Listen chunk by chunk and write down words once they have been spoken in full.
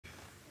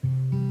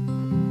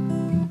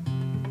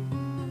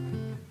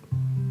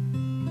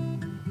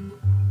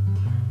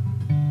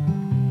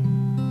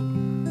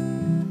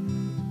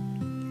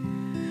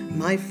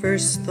My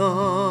first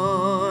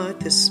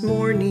thought this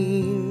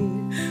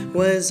morning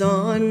was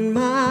on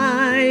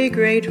my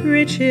great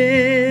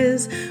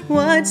riches,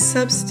 what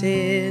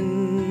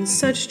substance,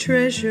 such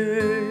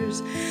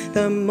treasures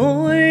the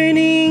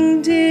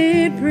morning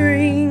did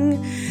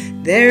bring.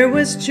 There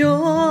was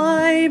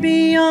joy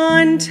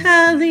beyond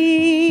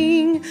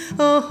telling,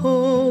 a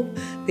hope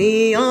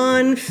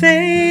beyond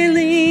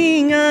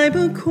failing.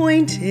 I'm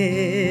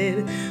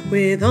acquainted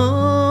with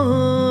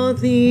all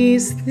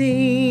these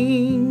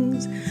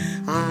things.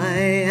 I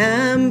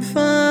am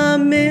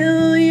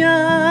familiar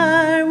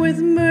with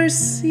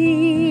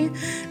mercy,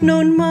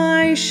 known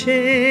my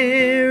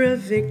share of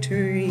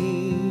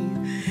victory,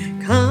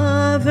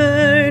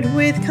 covered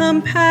with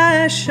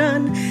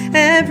compassion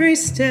every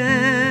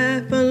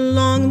step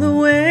along the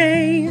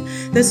way.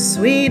 The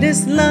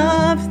sweetest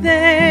love,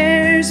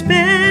 there's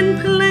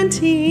been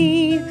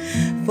plenty,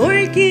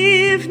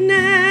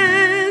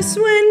 forgiveness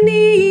when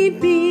need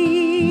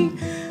be.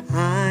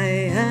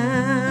 I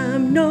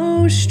am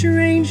no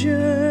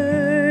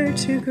stranger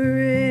to grace.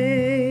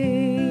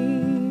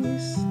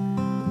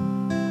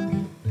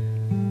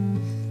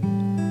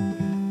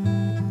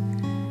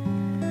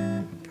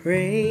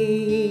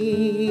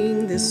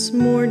 Praying this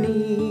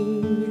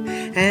morning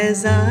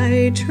as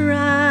I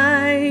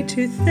try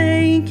to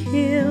thank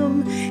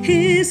Him,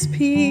 His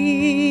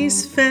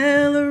peace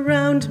fell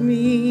around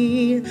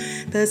me,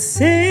 the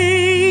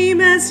same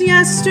as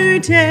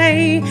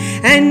yesterday.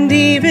 And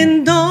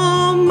even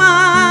though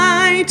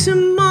my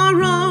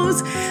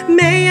tomorrows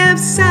may have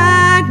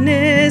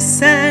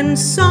sadness and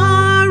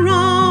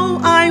sorrow,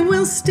 I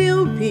will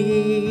still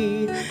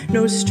be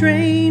no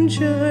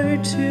stranger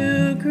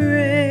to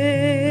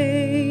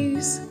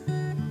grace.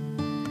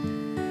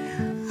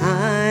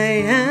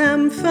 I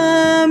am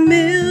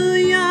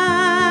familiar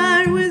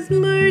with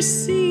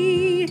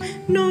mercy,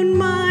 known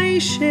my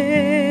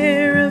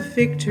share of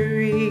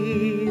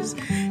victories,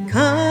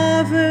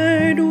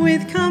 covered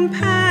with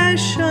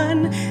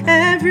compassion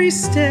every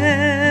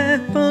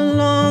step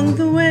along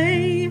the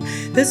way.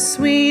 The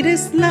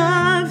sweetest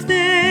love,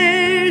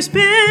 there's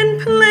been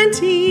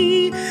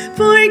plenty,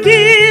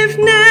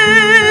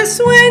 forgiveness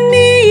when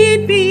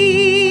need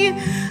be.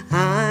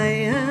 I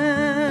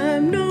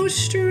am no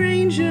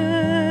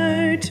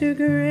stranger to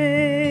grace.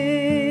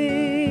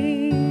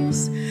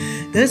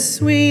 The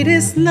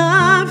sweetest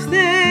love,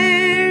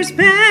 there's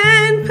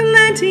been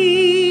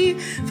plenty,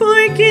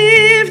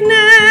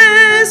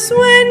 forgiveness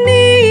when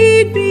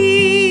need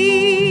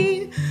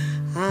be.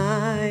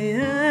 I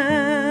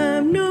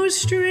am no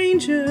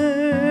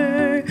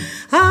stranger,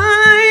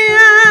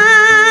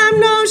 I am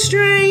no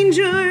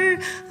stranger.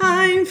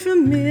 I'm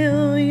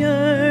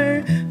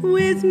familiar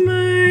with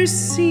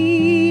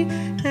mercy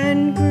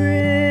and grace.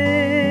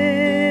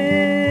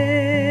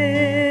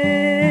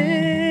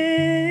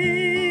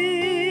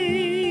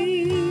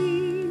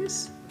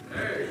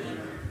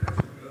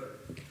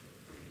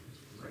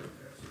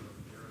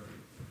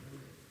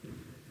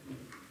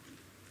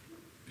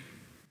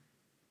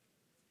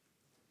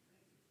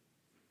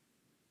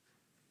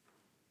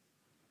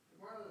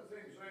 One of the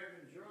things I've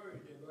enjoyed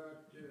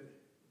about this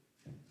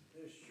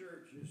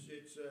church is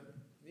its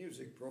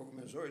music program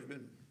has always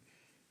been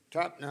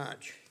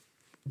top-notch.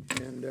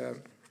 And I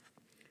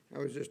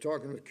was just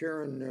talking with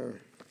Karen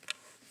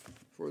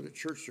for the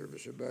church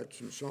service about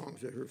some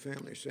songs that her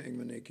family sang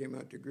when they came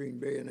out to Green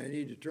Bay, and I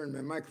need to turn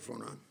my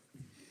microphone on.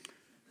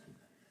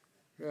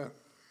 Yeah.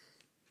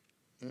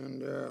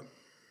 And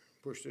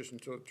push this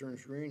until it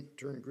turns green.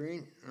 Turn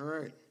green. All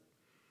right.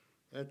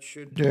 That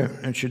should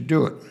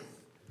do it.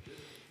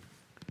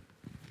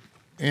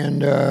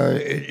 And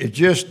it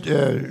just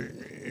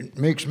it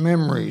makes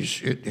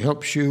memories. It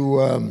helps you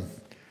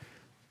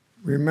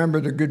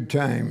remember the good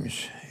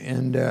times.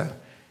 And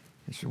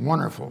it's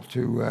wonderful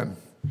to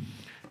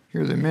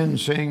hear the men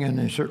sing,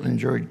 and I certainly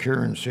enjoyed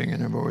Karen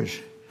singing. I've always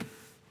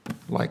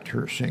liked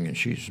her singing.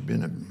 She's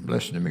been a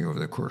blessing to me over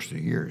the course of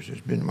the years.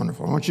 It's been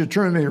wonderful. I want you to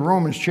turn with me to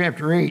Romans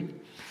chapter 8,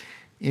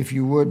 if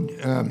you would,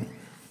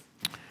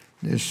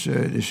 this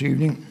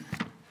evening.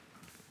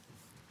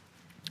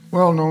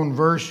 Well-known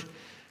verse.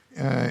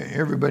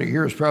 Everybody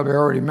here has probably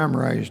already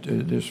memorized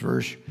this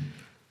verse.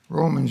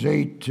 Romans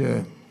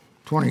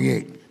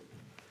 8:28.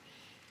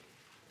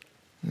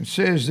 It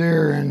says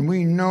there, and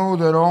we know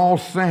that all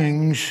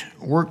things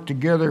work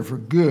together for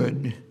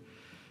good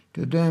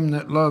to them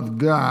that love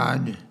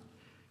God,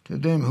 to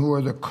them who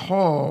are the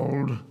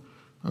called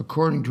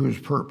according to His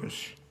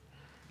purpose.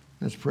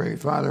 Let's pray.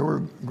 Father,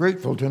 we're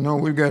grateful to know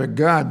we've got a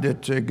God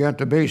that got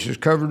the bases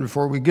covered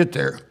before we get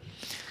there.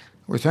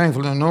 We're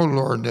thankful to know,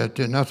 Lord, that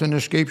nothing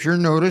escapes your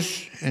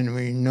notice, and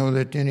we know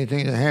that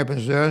anything that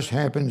happens to us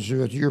happens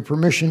with your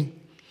permission.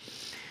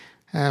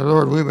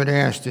 Lord, we would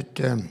ask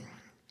that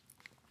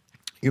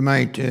you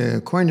might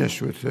acquaint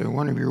us with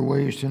one of your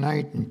ways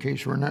tonight, in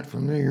case we're not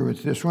familiar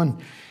with this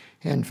one.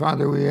 And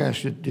Father, we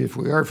ask that if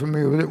we are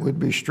familiar with it, we'd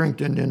be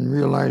strengthened in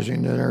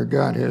realizing that our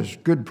God has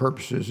good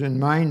purposes in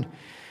mind.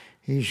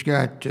 He's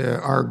got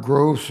our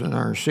growth and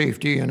our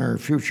safety and our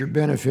future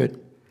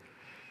benefit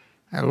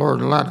Our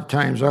Lord a lot of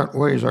times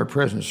outweighs our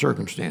present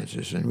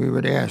circumstances, and we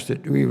would ask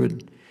that we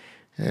would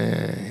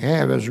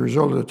have, as a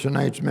result of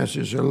tonight's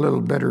message, a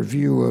little better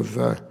view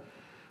of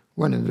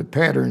one of the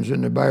patterns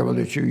in the Bible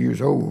that you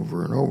use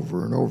over and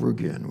over and over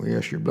again. We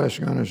ask your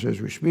blessing on us as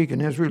we speak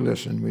and as we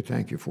listen. We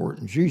thank you for it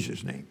in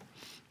Jesus' name.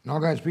 And all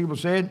God's people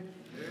said,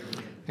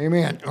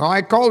 Amen. Well,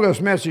 I call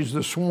this message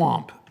the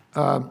swamp.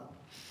 And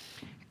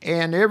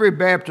every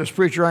Baptist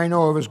preacher I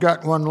know of has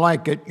got one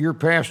like it. Your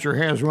pastor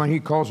has one. He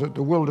calls it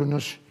the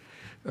wilderness.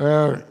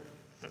 Another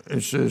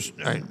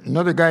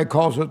guy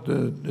calls it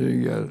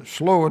the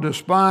slough of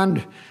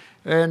despond.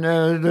 And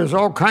there's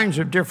all kinds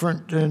of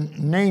different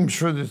names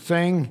for the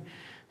thing.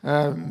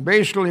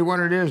 Basically what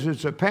it is,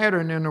 it's a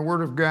pattern in the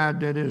Word of God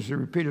that is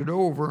repeated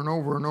over and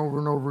over and over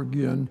and over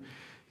again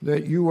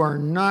that you are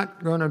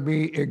not going to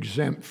be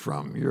exempt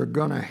from. You're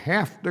going to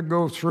have to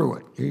go through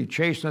it. He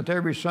chasteneth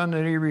every son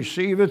that he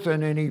receiveth,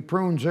 and then he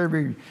prunes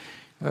every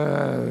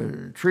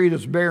tree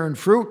that's bearing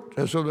fruit,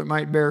 so that it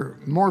might bear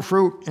more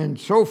fruit, and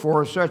so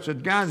forth, such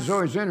that God is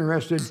always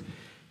interested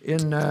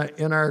in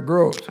our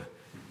growth.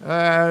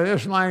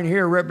 This line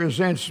here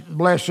represents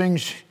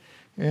blessings,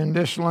 and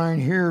this line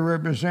here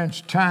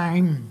represents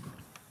time.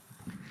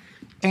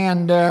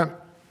 And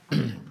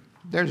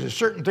there's a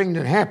certain thing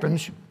that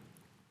happens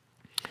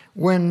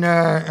when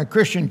a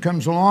Christian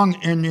comes along,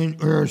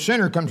 or a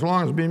sinner comes along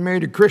and has been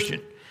made a Christian.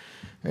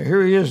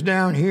 Here he is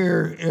down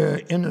here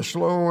in the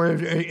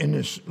slough, in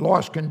this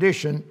lost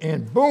condition,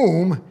 and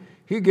boom,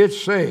 he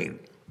gets saved.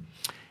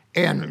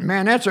 And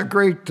man, that's a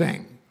great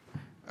thing.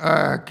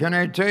 Can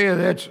I tell you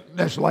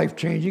that's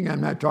life-changing? I'm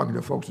not talking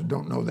to folks that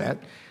don't know that.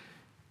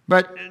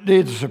 But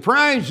the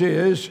surprise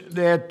is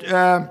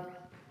that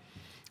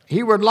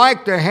he would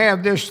like to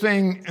have this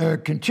thing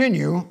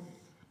continue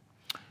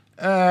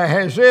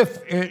as if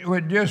it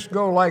would just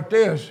go like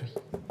this.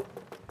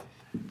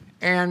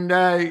 And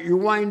you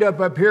wind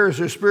up here as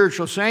a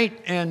spiritual saint,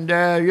 and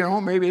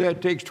maybe that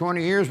takes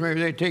 20 years,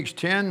 maybe that takes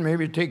 10,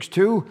 maybe it takes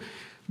 2.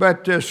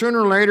 But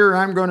sooner or later,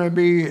 I'm going to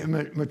be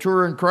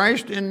mature in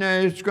Christ, and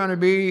it's going to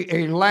be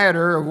a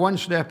ladder of one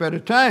step at a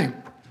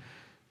time.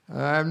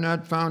 I've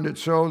not found it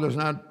so. There's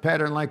not a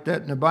pattern like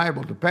that in the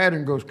Bible. The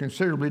pattern goes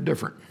considerably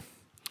different.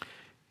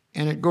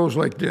 And it goes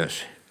like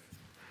this.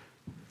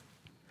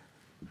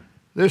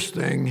 This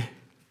thing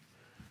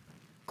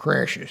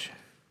crashes.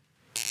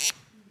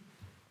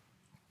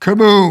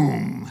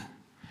 Kaboom!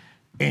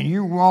 And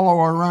you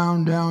wallow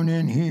around down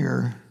in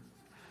here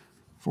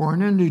for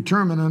an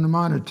indeterminate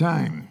amount of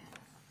time.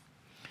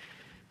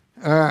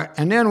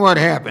 And then what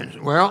happens?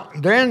 Well,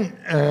 then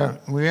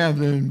we have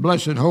the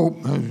blessed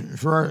hope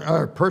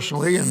for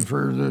personally and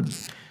for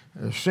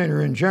the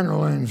sinner in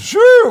general, and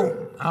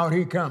shoo, out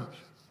he comes.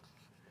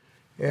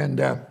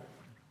 And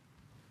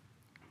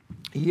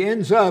he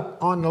ends up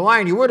on the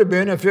line he would have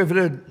been if it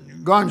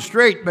had gone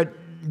straight, but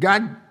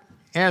God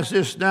has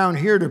this down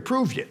here to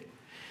prove it.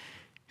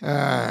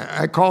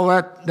 I call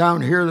that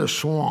down here the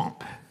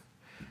swamp.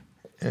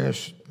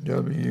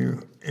 S-W-A-M-P.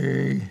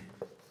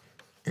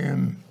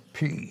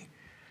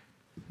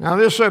 Now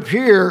this up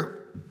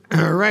here,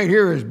 right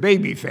here, is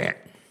baby fat.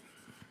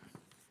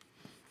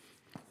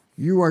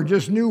 You are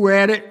just new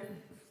at it,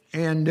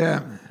 and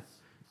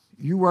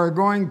you are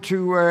going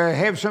to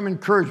have some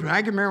encouragement.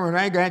 I can remember when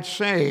I got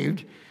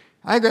saved,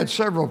 I got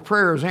several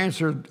prayers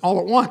answered all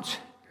at once.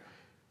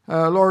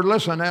 Lord,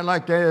 listen, I'd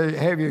like to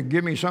have you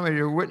give me somebody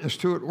to witness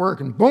to at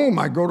work. And boom,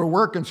 I go to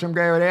work, and some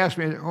guy would ask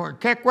me,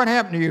 Keck, what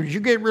happened to you? Did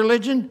you get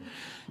religion?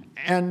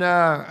 And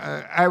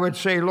I would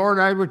say, Lord,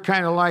 I would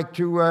kind of like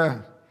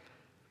to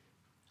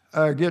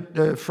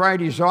get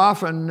Fridays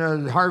off.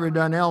 And Harvey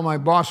Donnell, my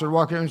boss, would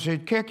walk in and say,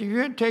 Keck, have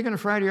you taken a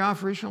Friday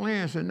off recently?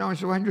 I said, no. He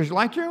said, well, just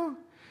like you?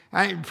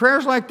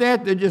 Prayers like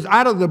that just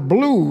out of the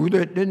blue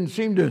that didn't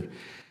seem to,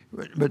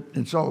 but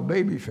it's all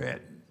baby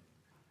fat.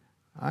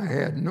 I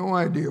had no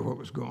idea what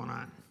was going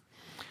on.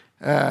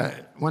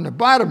 When the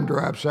bottom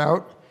drops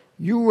out,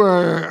 you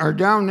are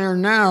down there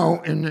now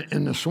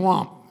in the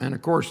swamp. And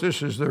of course,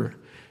 this is it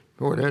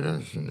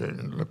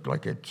looked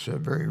like it's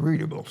very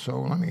readable. So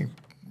let me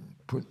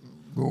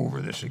go over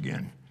this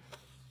again.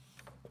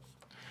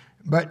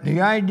 But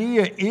the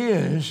idea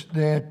is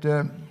that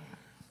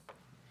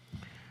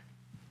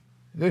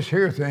this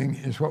here thing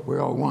is what we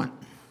all want.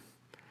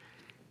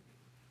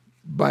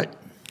 But,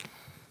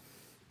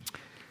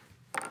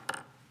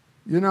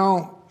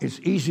 it's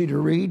easy to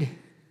read.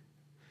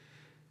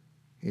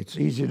 It's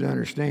easy to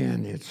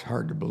understand. It's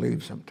hard to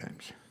believe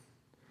sometimes.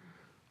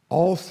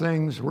 All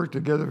things work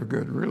together for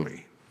good,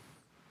 really.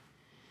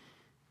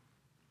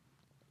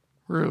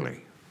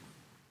 Really.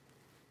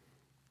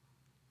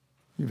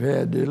 You've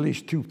had at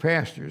least 2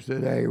 pastors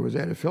that I was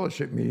at a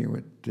fellowship meeting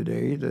with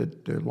today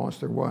that lost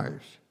their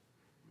wives.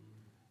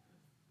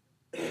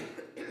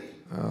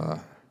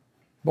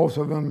 Both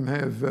of them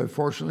have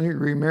fortunately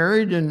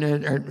remarried, and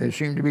they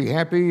seem to be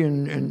happy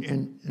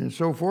and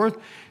so forth.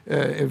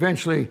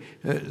 Eventually,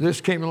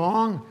 this came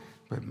along,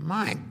 but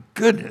my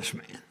goodness,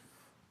 man,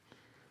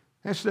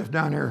 that stuff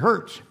down there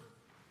hurts.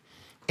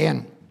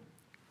 And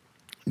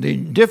the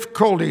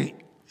difficulty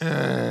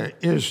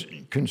is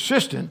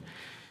consistent.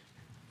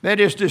 That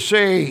is to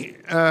say,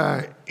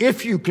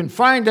 if you can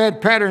find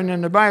that pattern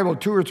in the Bible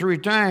 2 or 3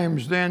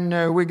 times,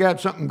 then we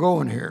got something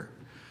going here.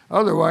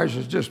 Otherwise,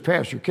 it's just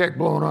Pastor Keck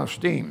blowing off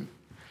steam.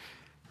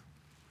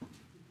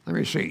 Let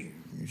me see.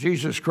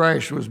 Jesus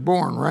Christ was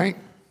born, right?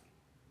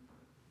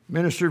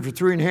 Ministered for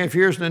 3.5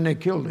 years, and then they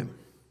killed him.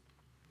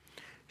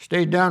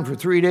 Stayed down for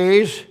 3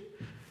 days,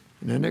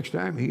 and the next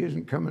time he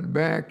isn't coming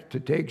back to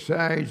take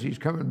sides, he's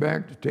coming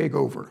back to take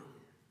over.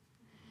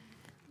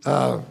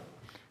 All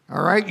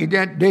right, you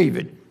got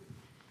David.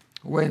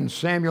 When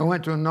Samuel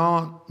went to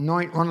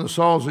anoint one of the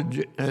Saul's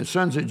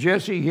sons of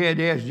Jesse, he had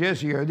to ask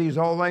Jesse, are these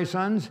all thy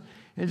sons?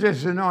 And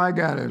Jesse said, no, I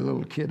got a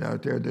little kid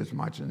out there that's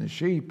watching the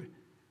sheep.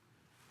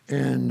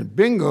 And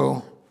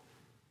bingo,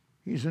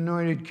 he's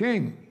anointed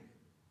king.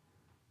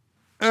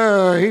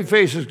 He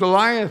faces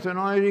Goliath,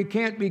 and he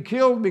can't be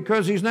killed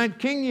because he's not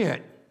king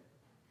yet.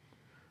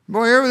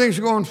 Boy, everything's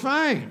going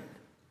fine.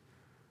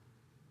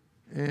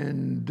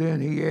 And then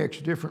he acts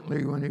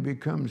differently when he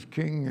becomes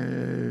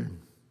king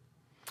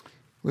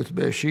with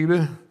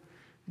Bathsheba.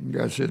 And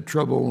God said,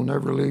 trouble will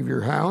never leave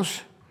your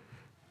house.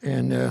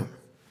 And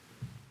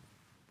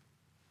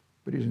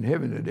but he's in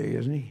heaven today,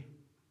 isn't he?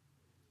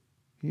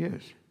 He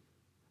is.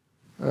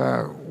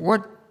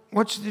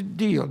 What's the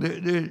deal?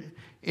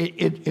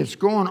 It's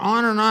going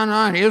on and on and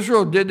on.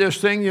 Israel did this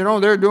thing,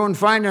 they're doing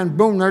fine, and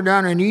boom, they're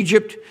down in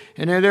Egypt,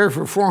 and they're there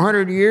for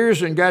 400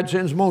 years, and God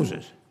sends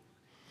Moses.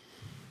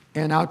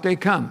 And out they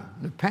come.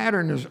 The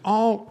pattern is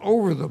all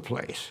over the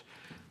place.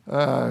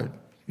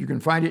 You can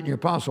find it in the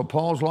Apostle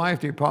Paul's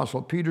life, the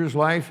Apostle Peter's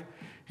life,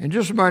 and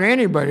just about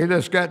anybody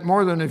that's got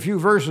more than a few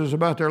verses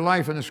about their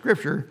life in the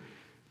Scripture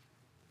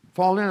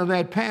fall into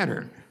that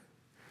pattern.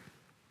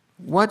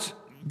 What's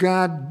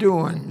God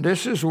doing?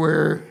 This is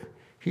where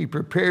he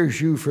prepares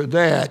you for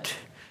that,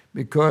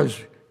 because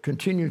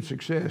continued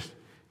success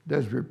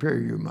does prepare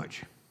you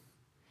much.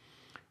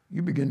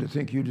 You begin to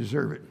think you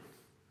deserve it.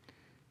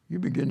 You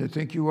begin to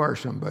think you are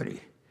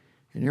somebody.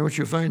 And you know what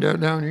you find out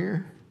down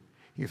here?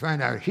 You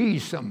find out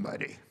he's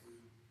somebody.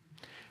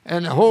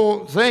 And the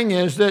whole thing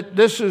is that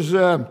this is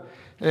a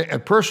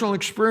personal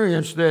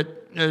experience, that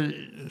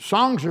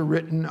songs are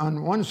written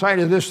on one side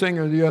of this thing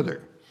or the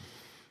other.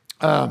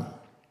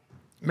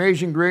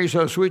 Amazing grace,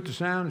 how sweet the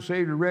sound,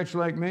 saved a wretch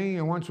like me.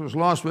 And once was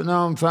lost, but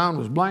now I'm found,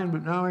 was blind,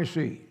 but now I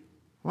see.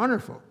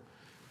 Wonderful.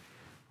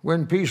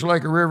 When peace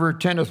like a river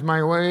tendeth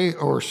my way,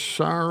 or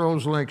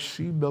sorrows like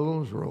sea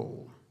billows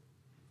roll.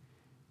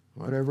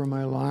 Whatever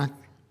my lot,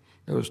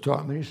 that was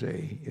taught me to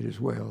say, it is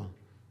well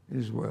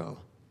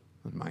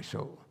with my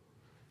soul.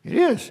 It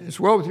is. It's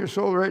well with your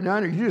soul right now.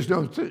 You just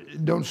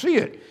don't see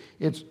it.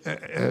 It's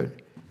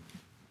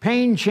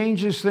pain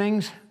changes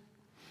things.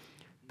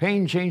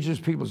 Pain changes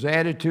people's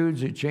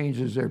attitudes. It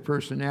changes their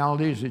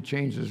personalities. It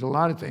changes a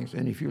lot of things.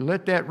 And if you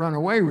let that run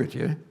away with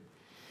you,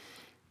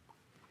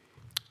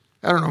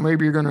 I don't know,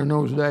 maybe you're going to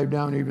nosedive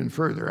down even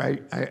further.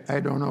 I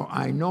don't know.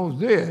 I know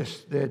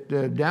this,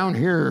 that down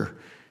here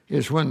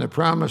is when the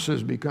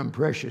promises become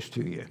precious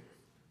to you.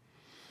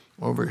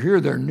 Over here,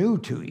 they're new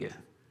to you.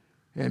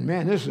 And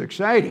man, this is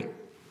exciting.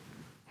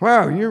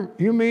 Wow,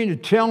 you mean to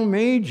tell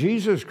me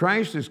Jesus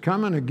Christ is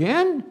coming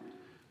again?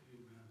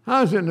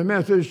 I was in the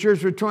Methodist Church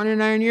for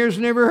 29 years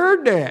and never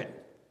heard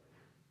that.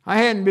 I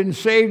hadn't been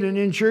saved and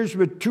in church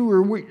but 2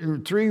 or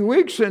 3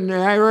 weeks, and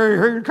I already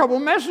heard a couple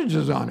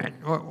messages on it.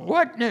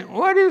 What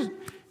is,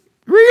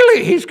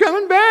 really, he's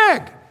coming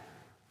back.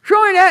 Show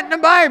me that in the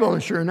Bible.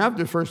 And sure enough,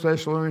 the 1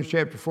 Thessalonians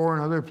chapter 4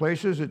 and other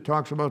places, it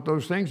talks about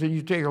those things, and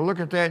you take a look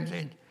at that and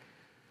say,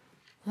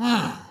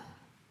 wow,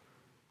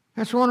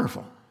 that's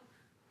wonderful.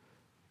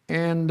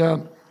 And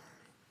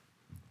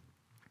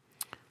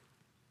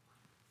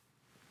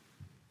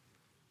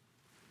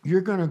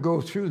you're going to go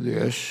through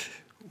this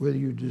whether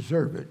you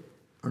deserve it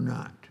or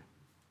not.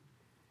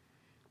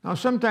 Now,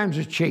 sometimes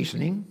it's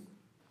chastening.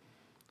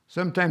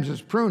 Sometimes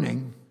it's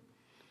pruning.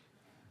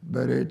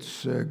 But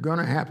it's going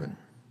to happen.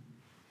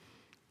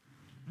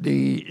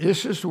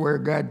 This is where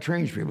God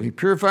trains people. He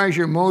purifies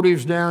your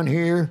motives down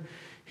here.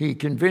 He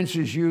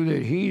convinces you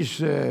that he's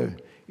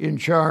in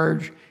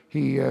charge.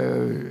 He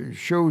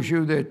shows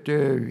you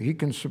that he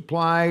can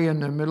supply in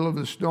the middle of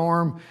the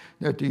storm,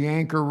 that the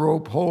anchor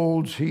rope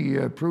holds. He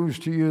proves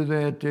to you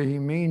that he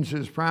means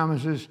his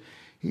promises.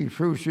 He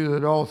proves to you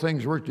that all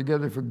things work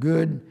together for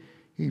good.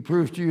 He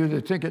proves to you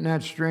that, think it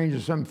not strange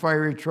that some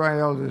fiery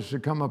trial is to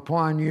come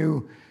upon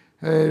you.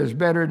 It is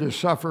better to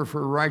suffer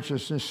for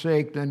righteousness'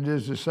 sake than it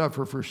is to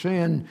suffer for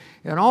sin.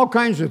 And all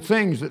kinds of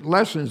things,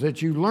 lessons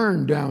that you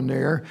learn down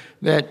there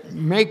that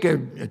make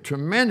a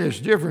tremendous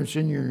difference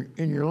in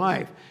your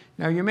life.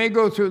 Now, you may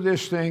go through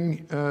this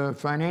thing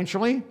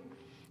financially.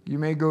 You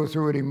may go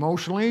through it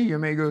emotionally. You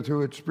may go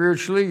through it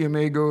spiritually. You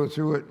may go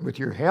through it with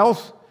your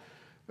health.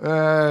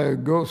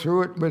 Go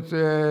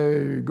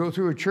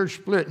through a church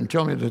split and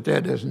tell me that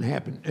doesn't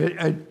happen.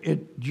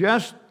 It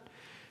just...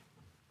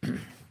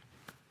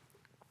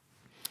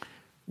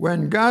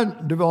 When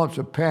God develops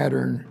a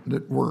pattern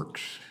that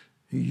works,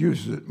 he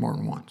uses it more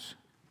than once.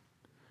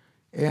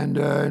 And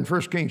in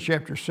 1 Kings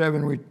chapter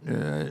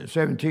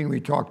 17, we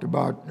talked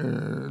about a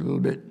little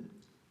bit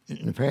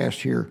in the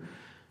past here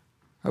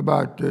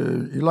about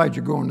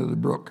Elijah going to the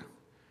brook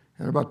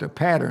and about the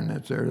pattern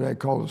that's there that I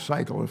call the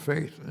cycle of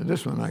faith. And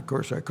this one, of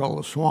course, I call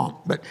the swamp.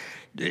 But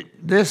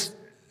this,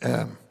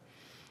 when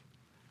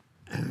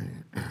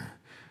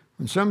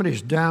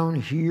somebody's down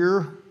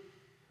here,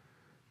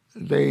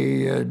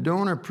 they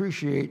don't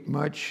appreciate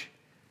much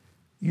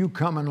you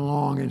coming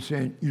along and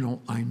saying, you know,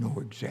 I know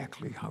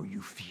exactly how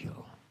you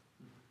feel.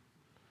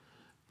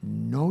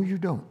 No, you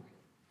don't.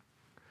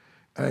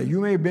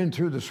 You may have been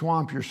through the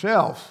swamp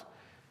yourself,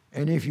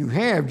 and if you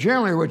have,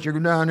 generally what you go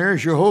down there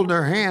is you hold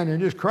their hand and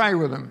just cry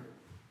with them.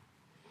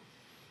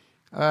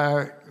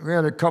 We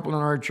had a couple in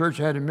our church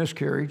that had a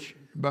miscarriage,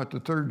 about the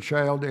third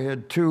child. They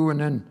had two, and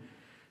then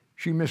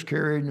she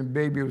miscarried, and the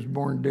baby was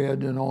born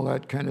dead and all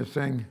that kind of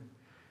thing.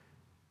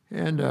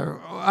 And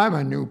I'm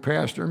a new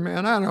pastor,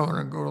 man. I don't want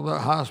to go to the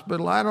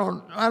hospital. I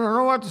don't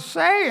know what to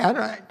say.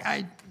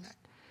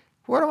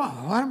 What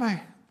am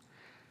I?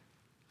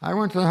 I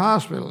went to the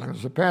hospital.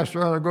 As a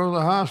pastor, I ought to go to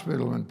the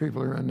hospital when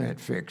people are in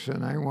that fix.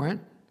 And I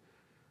went,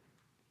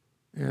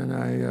 and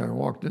I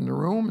walked in the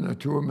room, and the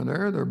two of them are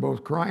there. They're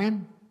both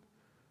crying.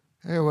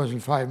 It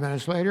wasn't 5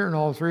 minutes later, and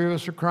all three of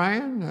us are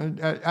crying.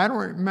 I don't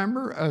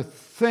remember a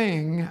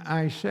thing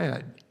I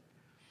said.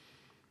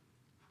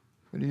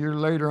 But a year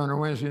later, on a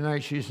Wednesday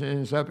night, she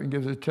stands up and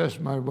gives a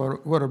testimony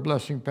about what a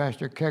blessing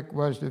Pastor Keck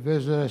was to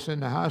visit us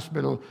in the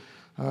hospital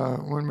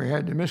when we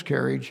had the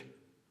miscarriage.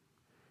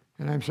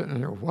 And I'm sitting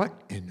there, what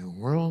in the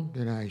world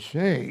did I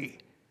say?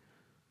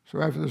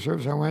 So after the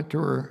service, I went to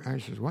her. I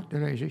said, what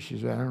did I say? She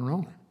said, I don't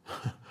know.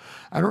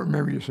 I don't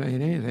remember you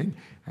saying anything.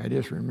 I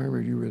just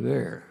remembered you were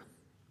there.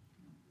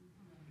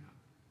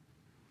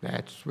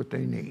 That's what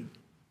they need.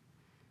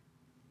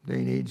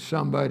 They need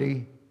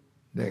somebody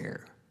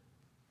there.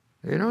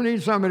 They don't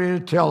need somebody to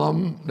tell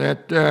them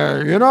that,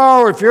 you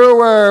know, if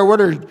you would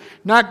have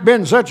not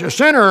been such a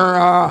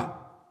sinner,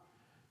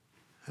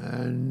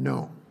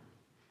 no.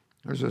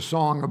 There's a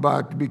song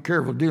about be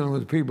careful dealing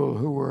with people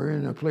who are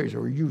in a place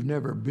where you've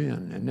never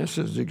been. And this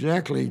is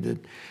exactly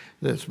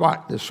the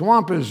spot. The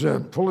swamp is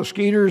full of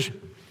skeeters.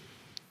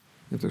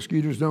 If the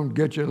skeeters don't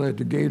get you, let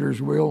the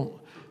gators will.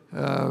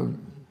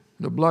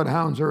 The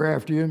bloodhounds are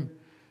after you.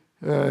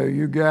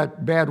 You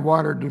got bad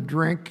water to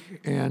drink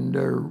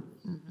and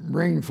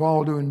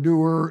rainfall to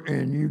endure,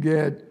 and you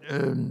get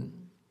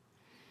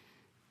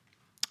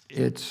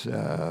it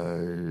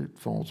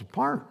falls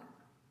apart.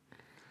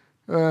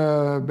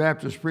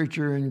 Baptist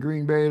preacher in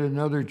Green Bay at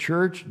another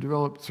church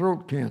developed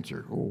throat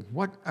cancer. Oh,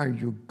 what are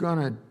you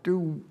gonna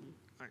do?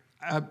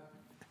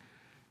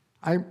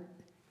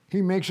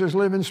 He makes his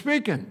living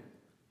speaking,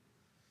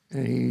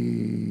 and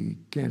he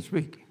can't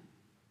speak.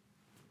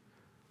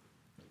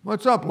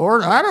 What's up,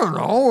 Lord? I don't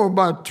know.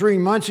 About 3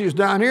 months he's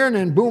down here, and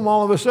then boom,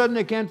 all of a sudden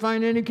they can't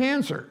find any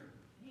cancer.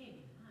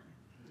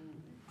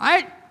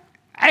 I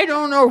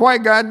don't know why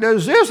God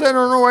does this. I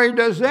don't know why he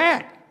does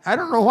that. I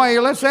don't know why he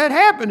lets that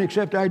happen,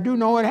 except I do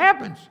know it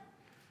happens.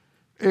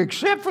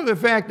 Except for the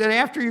fact that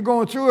after you're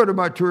going through it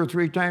about 2 or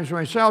 3 times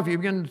myself, you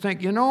begin to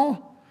think, you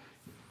know,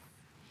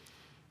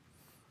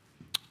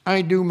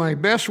 I do my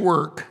best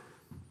work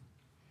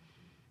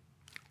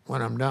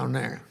when I'm down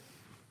there.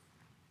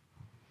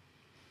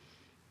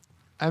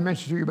 I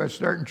mentioned to you about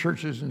starting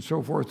churches and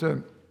so forth.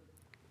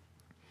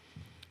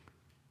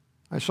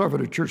 I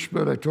suffered a church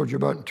split I told you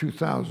about in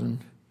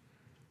 2000.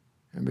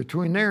 And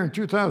between there and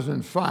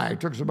 2005,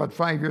 it took us about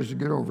 5 years to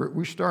get over it.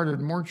 We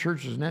started more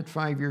churches in that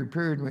 5-year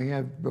period than we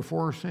have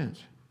before or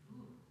since.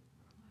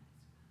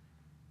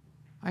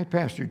 I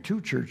pastored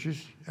 2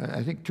 churches,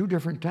 I think 2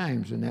 different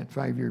times in that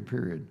 5-year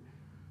period.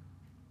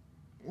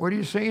 What are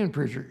you saying,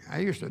 preacher? I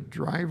used to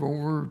drive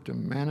over to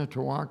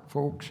Manitowoc,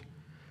 folks.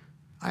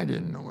 I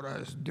didn't know what I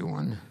was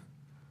doing.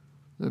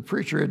 The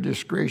preacher had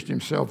disgraced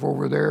himself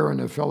over there, and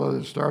the fellow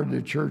that started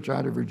the church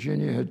out of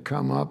Virginia had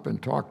come up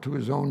and talked to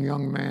his own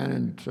young man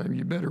and said,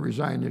 you better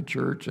resign the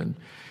church, and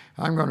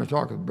I'm going to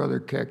talk with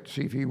Brother Keck to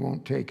see if he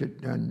won't take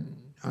it on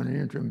an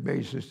interim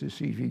basis to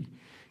see if he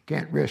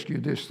can't rescue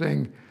this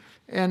thing.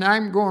 And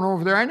I'm going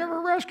over there. I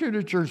never rescued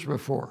a church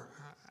before.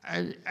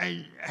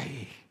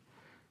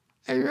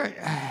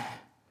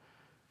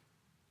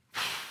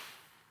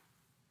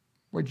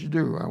 What'd you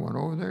do? I went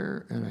over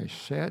there and I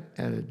sat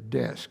at a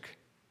desk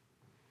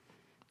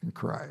and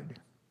cried.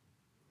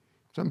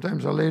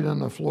 Sometimes I laid on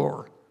the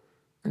floor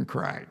and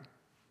cried.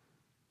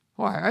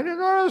 Why? I didn't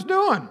know what I was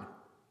doing.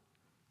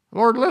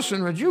 Lord,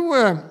 listen, would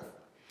you,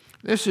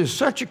 this is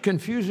such a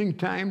confusing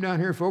time down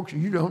here, folks.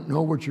 You don't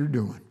know what you're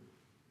doing.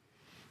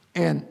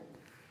 And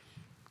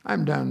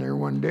I'm down there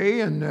one day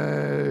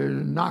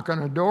and knock on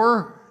a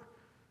door,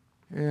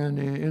 and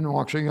in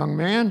walks a young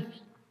man.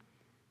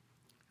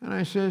 And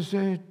I says,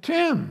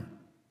 Tim,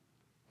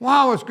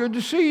 wow, it's good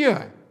to see you.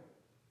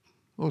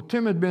 Well,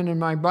 Tim had been in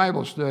my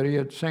Bible study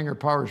at Sanger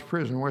Powers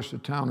Prison, west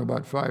of town,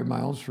 about 5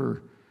 miles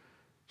for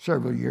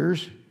several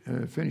years,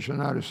 finishing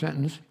out a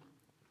sentence.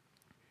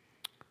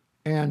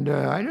 And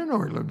I didn't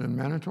know he lived in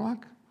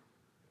Manitowoc.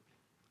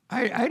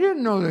 I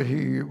didn't know that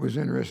he was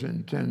interested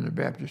in attending the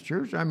Baptist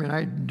church. I mean,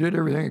 I did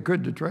everything I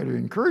could to try to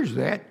encourage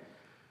that.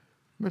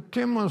 But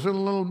Tim was a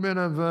little bit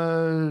of,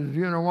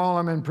 while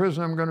I'm in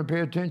prison, I'm going to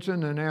pay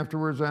attention, and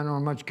afterwards I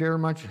don't care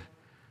much.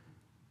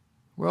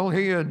 Well,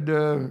 he had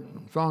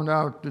found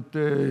out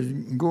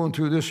that going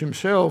through this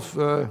himself,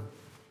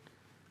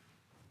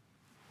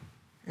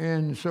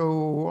 and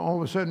so all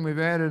of a sudden we've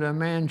added a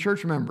man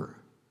church member.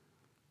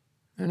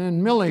 And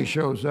then Millie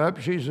shows up.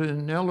 She's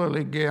an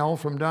elderly gal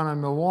from down in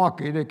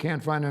Milwaukee. They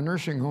can't find a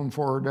nursing home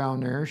for her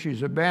down there.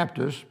 She's a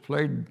Baptist,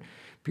 played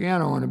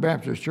piano in a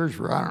Baptist church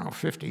for,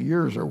 50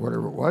 years or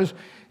whatever it was.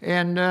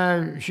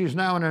 And she's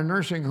now in a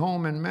nursing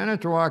home in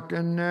Manitowoc,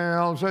 and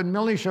all of a sudden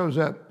Millie shows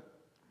up.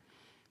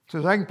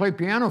 Says, I can play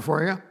piano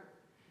for you.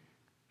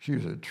 She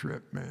was a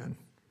trip, man.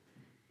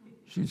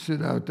 She'd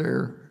sit out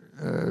there,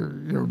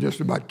 just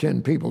about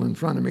 10 people in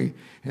front of me,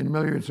 and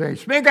Millie would say,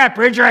 speak up,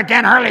 preacher, I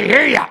can't hardly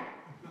hear you.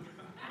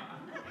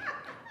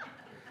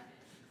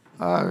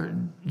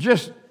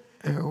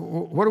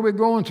 What are we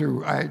going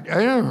through? I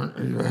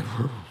don't.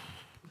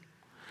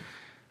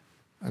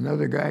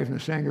 Another guy from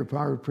the Sanger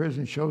Power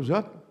prison shows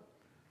up.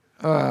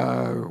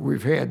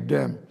 We've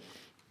had,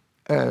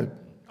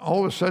 all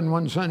of a sudden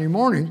one Sunday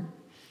morning,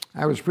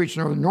 I was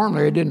preaching over.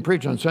 Normally I didn't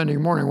preach on Sunday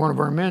morning, one of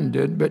our men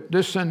did, but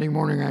this Sunday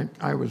morning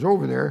I was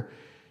over there,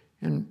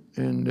 and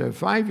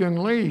 5 young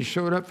ladies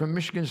showed up from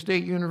Michigan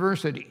State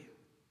University.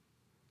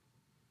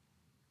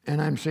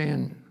 And I'm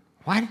saying,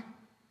 what?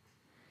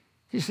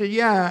 He said,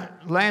 yeah,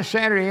 last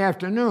Saturday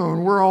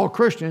afternoon, we're all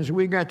Christians.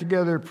 We got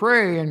together to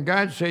pray, and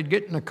God said,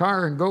 get in the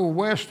car and go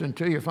west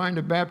until you find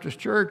a Baptist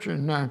church.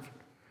 And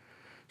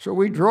so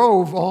we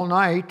drove all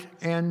night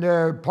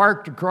and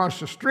parked across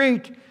the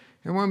street.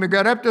 And when we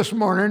got up this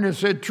morning, it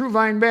said True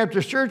Vine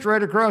Baptist Church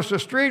right across the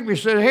street. We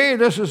said, hey,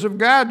 this is of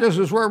God. This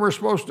is where we're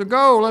supposed to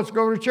go. Let's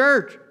go to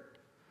church.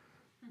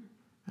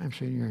 I'm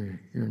saying,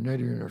 you're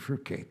nuttier than a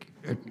fruitcake.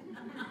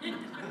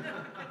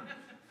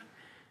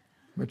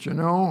 But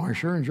I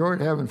sure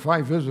enjoyed having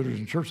 5 visitors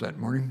in church that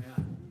morning.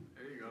 Yeah,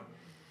 there you go.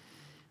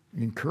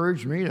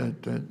 Encouraged me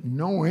to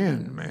no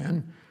end,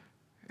 man.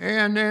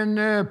 And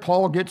then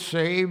Paul gets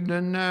saved,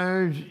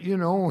 and,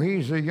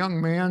 he's a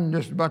young man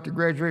just about to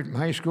graduate from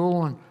high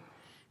school.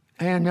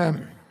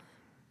 And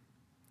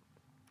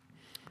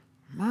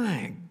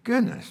my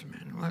goodness,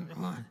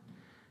 man,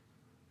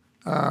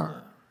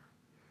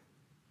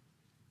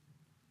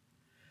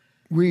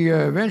 we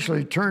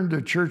eventually turned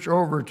the church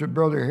over to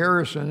Brother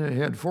Harrison. It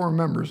had 4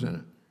 members in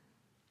it.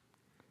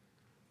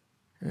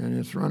 And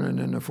it's running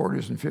in the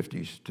 40s and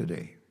 50s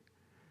today.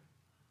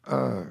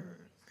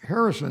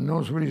 Harrison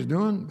knows what he's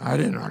doing. I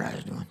didn't know what I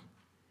was doing.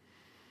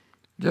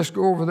 Just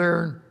go over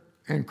there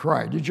and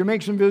cry. Did you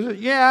make some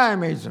visits? Yeah, I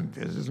made some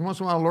visits. Once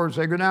in a while, the Lord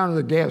said, go down to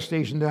the gas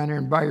station down there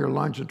and buy your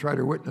lunch and try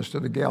to witness to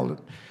the gal that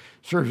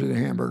serves you the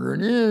hamburger.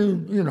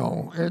 And,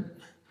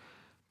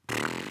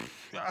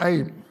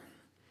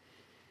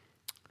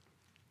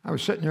 I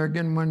was sitting there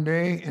again one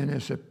day, and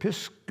this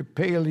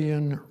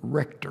Episcopalian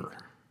rector,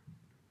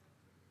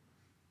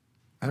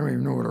 I don't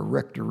even know what a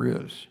rector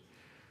is,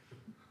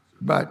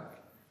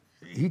 but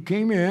he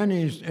came in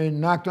and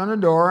knocked on the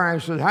door. I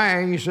said,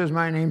 hi. He says,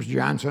 my name's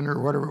Johnson,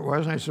 or whatever it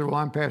was. And I said, well,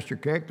 I'm Pastor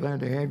Keck.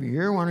 Glad to have you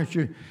here. Why don't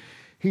you?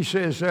 He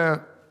says, I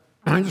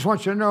just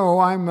want you to know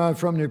I'm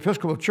from the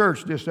Episcopal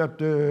Church just up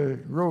the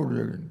road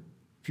a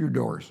few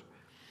doors.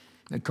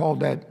 They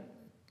called that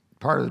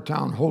part of the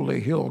town Holy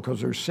Hill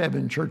because there's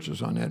 7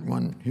 churches on that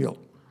one hill.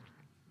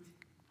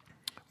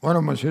 One of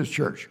them was his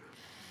church.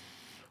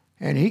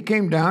 And he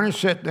came down and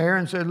sat there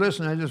and said,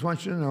 listen, I just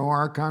want you to know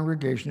our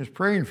congregation is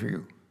praying for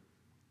you.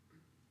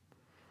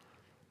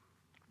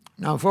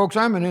 Now, folks,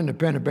 I'm an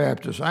independent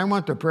Baptist. I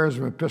want the prayers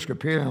of an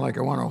Episcopalian like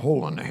I want a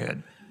hole in the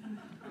head.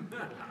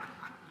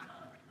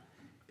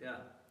 Yeah.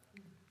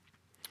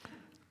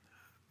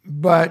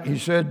 But he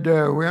said,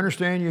 we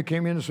understand you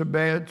came into some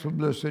bad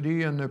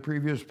publicity and the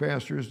previous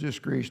pastor has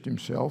disgraced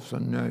himself,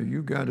 and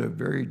you got a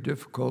very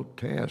difficult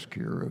task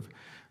here of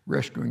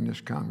rescuing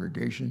this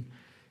congregation.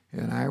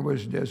 And I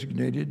was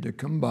designated to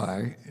come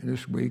by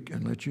this week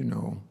and let you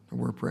know that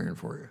we're praying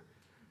for you.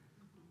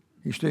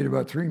 He stayed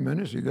about 3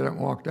 minutes. He got up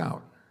and walked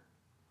out.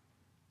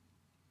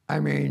 I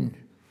mean,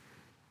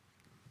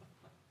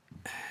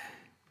 it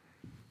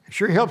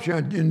sure helps you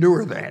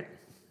endure that.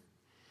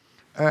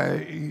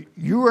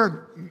 You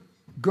are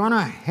going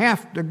to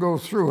have to go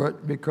through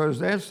it because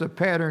that's the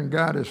pattern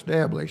God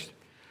established.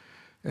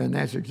 And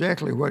that's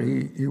exactly what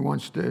he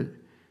wants to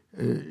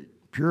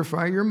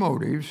purify your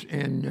motives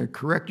and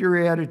correct your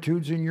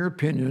attitudes and your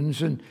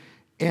opinions and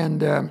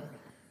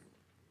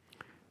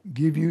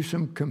give you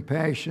some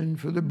compassion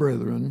for the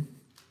brethren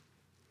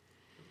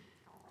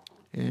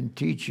and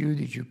teach you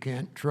that you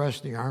can't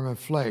trust the arm of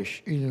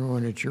flesh even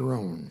when it's your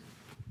own.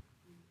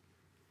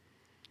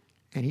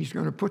 And he's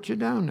going to put you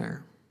down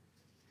there.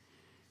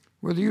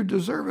 Whether you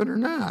deserve it or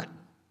not,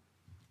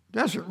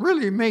 doesn't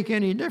really make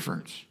any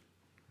difference.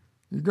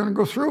 You're going to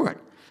go through it.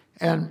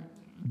 And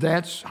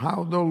that's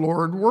how the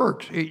Lord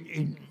works.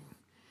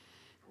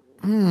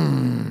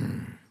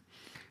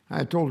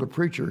 I told a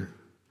preacher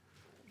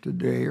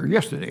today, or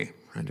yesterday,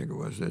 I think it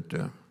was,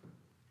 that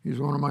he's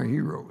one of my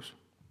heroes.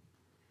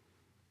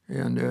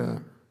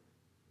 And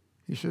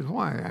he said,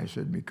 why? I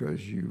said,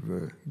 because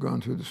you've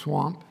gone through the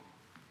swamp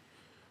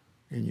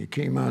and you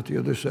came out the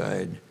other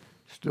side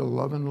still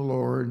loving the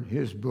Lord,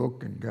 his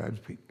book, and God's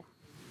people.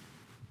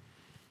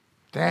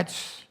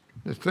 That's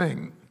the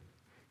thing.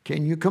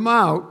 Can you come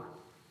out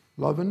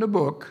loving the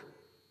book,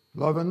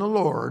 loving the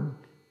Lord,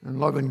 and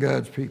loving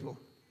God's people?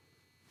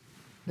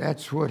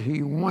 That's what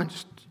he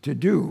wants to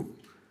do.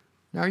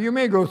 Now, you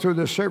may go through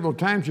this several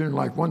times in your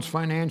life, once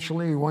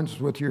financially, once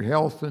with your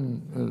health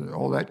and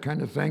all that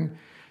kind of thing.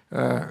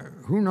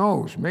 Who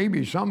knows?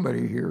 Maybe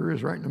somebody here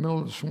is right in the middle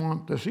of the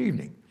swamp this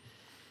evening.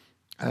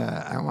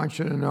 I want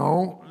you to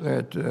know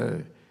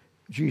that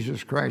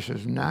Jesus Christ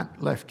has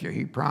not left you.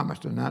 He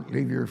promised to not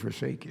leave you or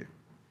forsake you.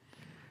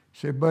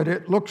 Say, but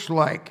it looks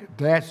like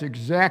that's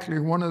exactly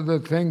one of the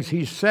things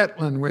he's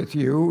settling with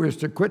you, is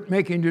to quit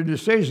making your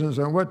decisions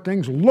on what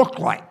things look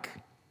like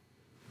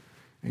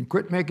and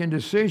quit making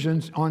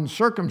decisions on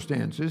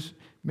circumstances.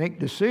 Make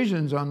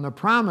decisions on the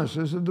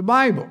promises of the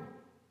Bible.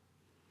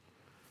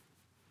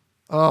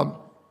 Over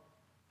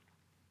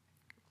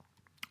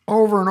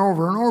and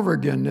over and over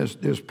again,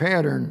 this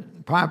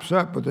pattern pops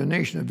up with the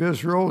nation of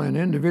Israel and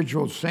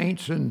individual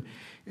saints in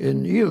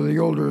either the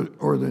Old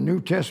or the New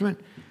Testament.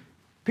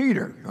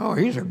 Peter, oh,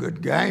 he's a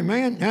good guy,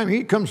 man. I mean,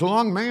 he comes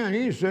along, man,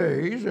 he's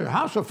a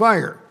house of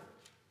fire.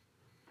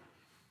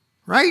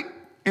 Right?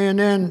 And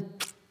then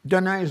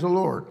denies the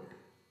Lord.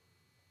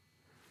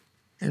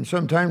 And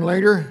sometime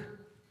later,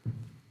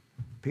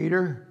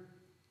 Peter,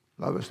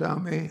 lovest thou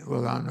me?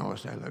 Well, thou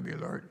knowest I love you,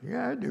 Lord.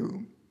 Yeah, I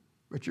do.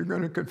 But you're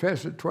going to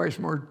confess it twice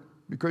more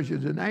because you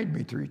denied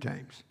me 3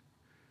 times.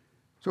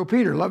 So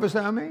Peter, lovest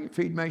thou me?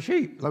 Feed my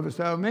sheep. Lovest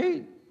thou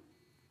me?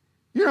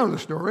 You know the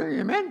story,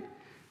 amen?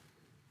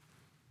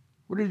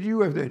 What did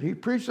you have that? He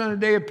preached on the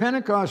day of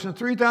Pentecost and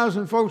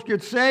 3,000 folks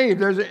get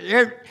saved.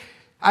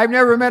 I've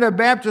never met a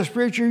Baptist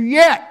preacher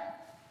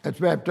yet that's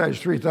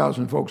baptized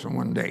 3,000 folks in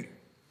one day.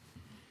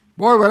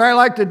 Boy, would I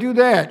like to do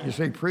that. You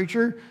say,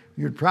 preacher,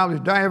 you'd probably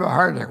die of a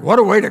heart attack. What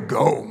a way to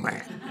go,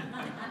 man.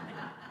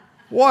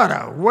 What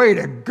a way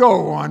to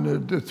go on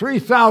the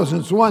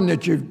 3,000th one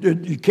that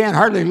you can't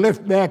hardly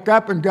lift back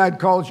up, and God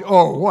calls you.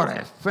 Oh, what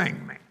a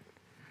thing, man.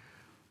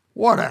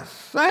 What a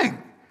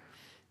thing.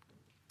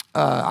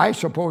 I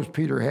suppose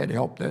Peter had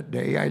help that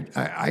day.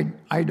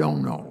 I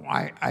don't know.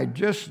 I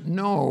just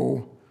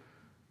know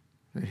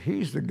that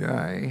he's the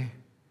guy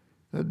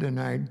that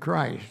denied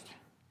Christ.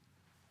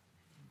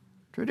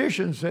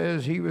 Tradition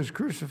says he was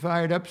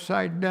crucified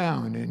upside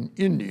down in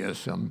India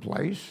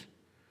someplace,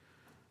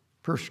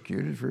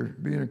 persecuted for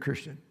being a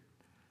Christian.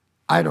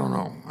 I don't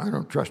know. I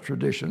don't trust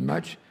tradition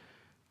much,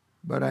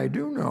 but I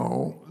do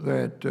know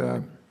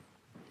that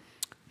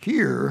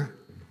here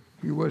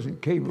he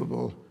wasn't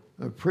capable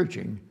of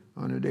preaching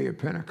on the day of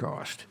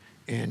Pentecost,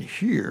 and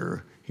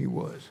here he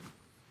was.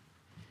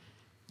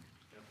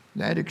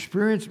 That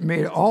experience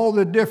made all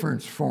the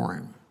difference for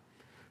him.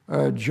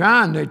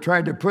 John, they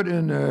tried to put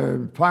in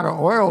a pot of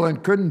oil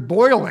and couldn't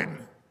boil him.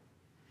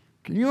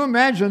 Can you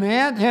imagine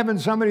that? Having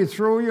somebody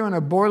throw you in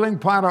a boiling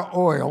pot of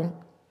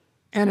oil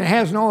and it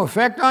has no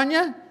effect on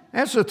you?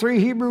 That's the 3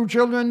 Hebrew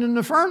children in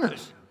the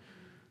furnace.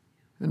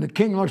 And the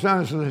king looks down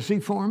and says, I see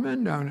 4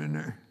 men down in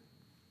there.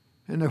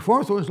 And the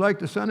 4th one's like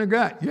the Son of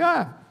God.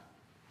 Yeah.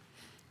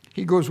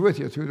 He goes with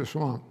you through the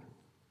swamp.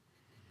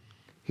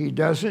 He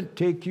doesn't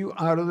take you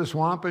out of the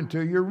swamp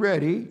until you're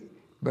ready,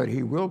 but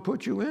he will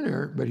put you in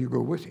there, but he'll go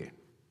with you.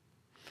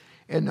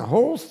 And the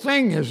whole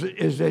thing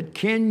is that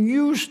can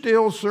you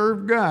still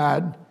serve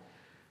God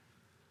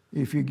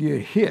if you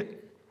get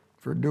hit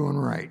for doing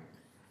right?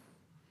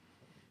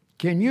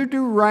 Can you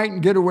do right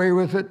and get away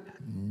with it?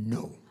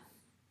 No.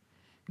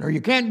 No,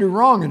 you can't do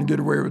wrong and get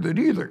away with it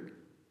either.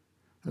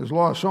 There's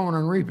law of sowing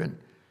and reaping.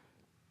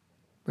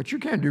 But you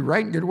can't do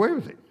right and get away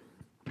with it.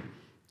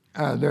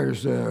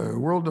 There's the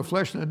world, the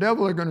flesh, and the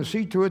devil are going to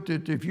see to it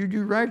that if you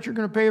do right, you're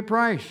going to pay a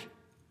price.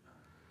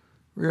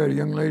 We had a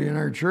young lady in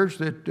our church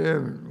that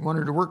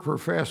wanted to work for a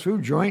fast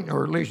food joint,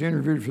 or at least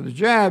interviewed for the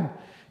job,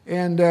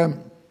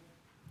 and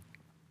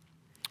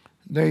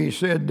they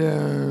said,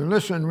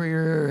 listen, we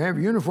have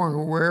a uniform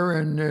to wear,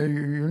 and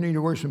you need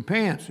to wear some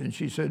pants. And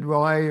she said,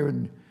 well,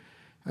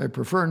 I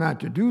prefer not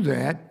to do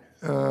that.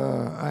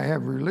 I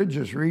have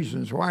religious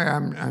reasons why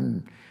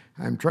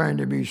I'm trying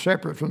to be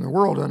separate from the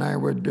world, and I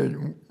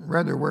would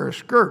rather wear a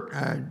skirt.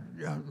 I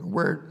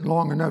wear it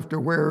long enough to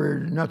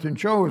where nothing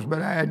shows,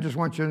 but I just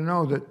want you to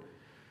know that.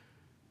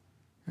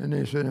 And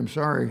they said, I'm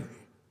sorry,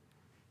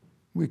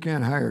 we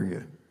can't hire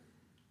you.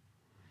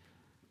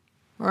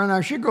 Well, now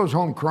she goes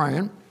home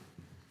crying.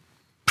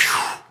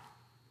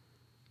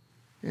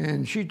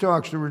 And she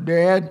talks to her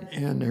dad,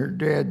 and her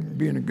dad,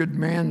 being a good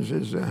man,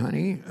 says,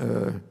 honey,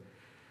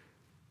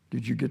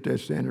 did you get that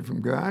standard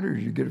from God, or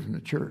did you get it from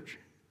the church?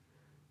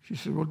 She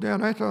said, well,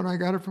 Dad, I thought I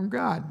got it from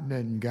God. And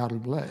then God will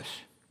bless.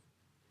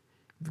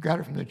 If you got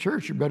it from the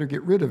church, you better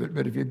get rid of it.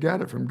 But if you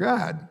got it from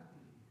God,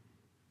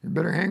 you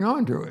better hang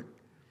on to it.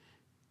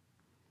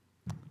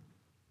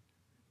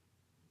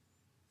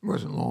 It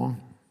wasn't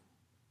long.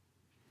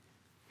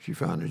 She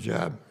found a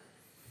job.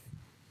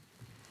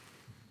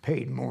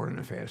 Paid more than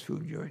a fast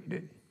food joint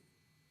did.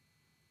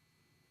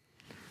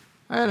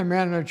 I had a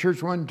man in our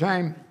church one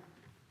time.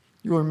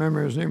 You'll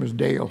remember his name was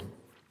Dale.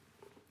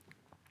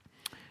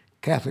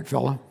 Catholic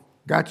fellow.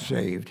 Got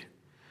saved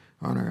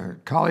on a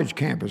college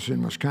campus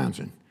in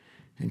Wisconsin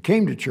and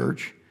came to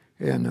church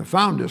and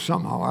found us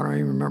somehow. I don't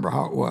even remember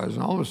how it was.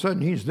 And all of a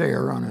sudden he's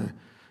there on a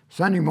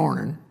Sunday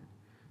morning,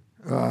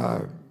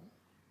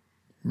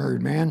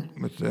 married man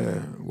with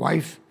a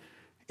wife,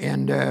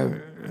 and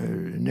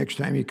next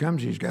time he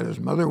comes, he's got his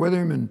mother with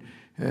him,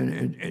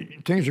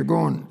 and things are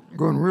going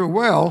real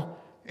well,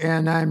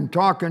 and I'm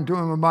talking to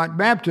him about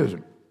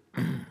baptism.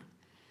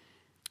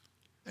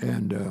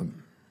 And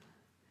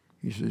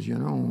he says, you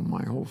know,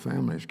 my whole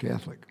family is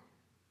Catholic.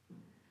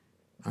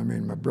 I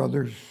mean, my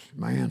brothers,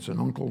 my aunts and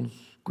uncles,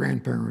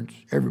 grandparents,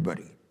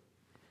 everybody.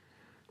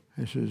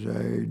 I says,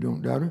 I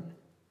don't doubt it.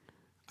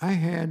 I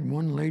had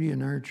one lady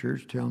in our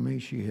church tell me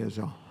she has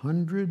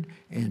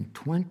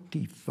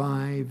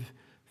 125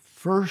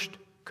 first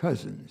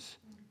cousins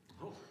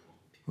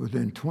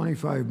within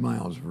 25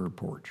 miles of her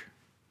porch.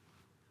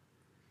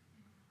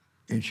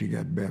 And she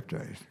got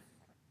baptized.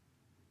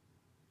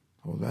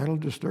 Oh, that'll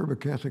disturb a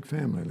Catholic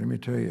family, let me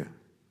tell you.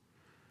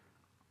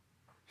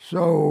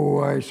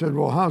 So I said,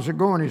 well, how's it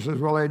going? He says,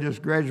 well, I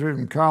just graduated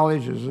from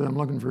college. He says, I'm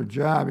looking for a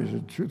job. He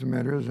said, the truth of the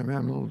matter is I'm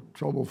having a little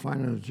trouble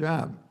finding a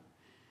job.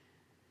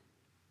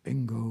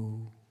 Bingo.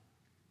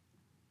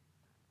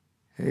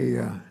 Hey,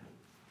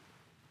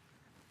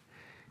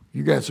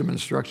 you got some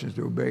instructions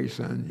to obey,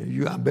 son.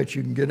 I bet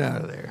you can get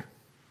out of there.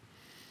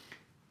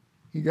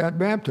 He got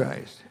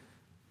baptized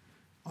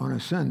on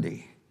a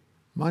Sunday.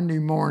 Monday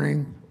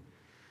morning,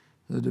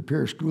 the De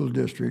Pere School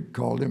District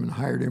called him and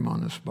hired him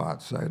on the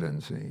spot, sight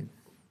unseen.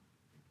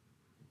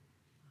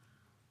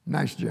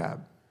 Nice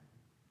job.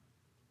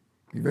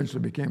 He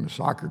eventually became a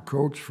soccer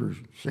coach for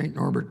St.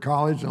 Norbert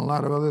College and a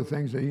lot of other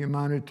things that he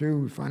amounted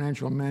to,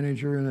 financial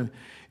manager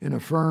in a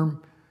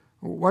firm.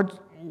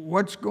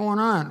 What's going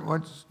on?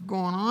 What's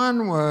going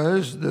on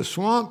was the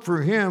swamp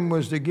for him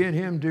was to get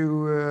him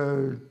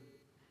to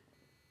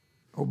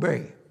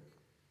obey.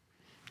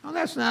 Well,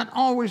 that's not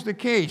always the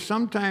case.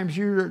 Sometimes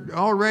you're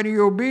already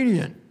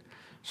obedient.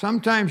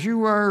 Sometimes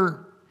you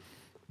are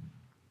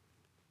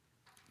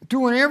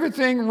doing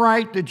everything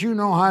right that you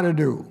know how to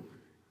do.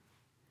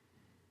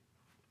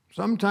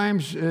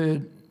 Sometimes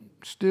it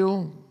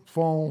still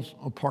falls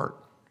apart.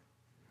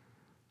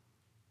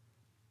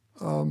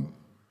 A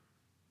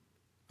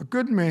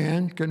good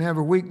man can have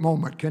a weak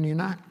moment, can he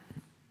not?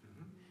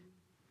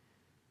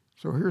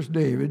 So here's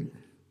David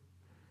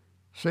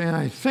saying,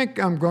 I think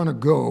I'm going to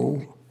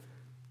go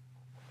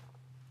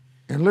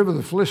and live with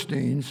the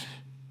Philistines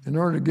in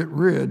order to get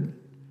rid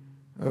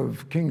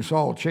of King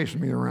Saul chasing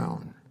me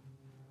around.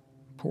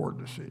 Poor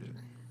decision.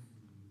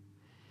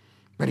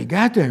 But he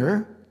got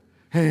there,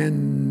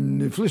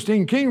 and the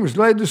Philistine king was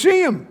glad to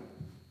see him.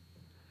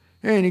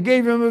 And he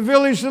gave him a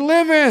village to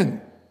live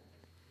in.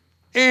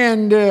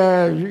 And,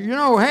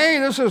 hey,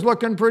 this is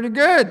looking pretty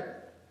good.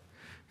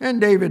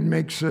 And David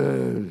makes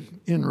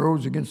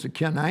inroads against the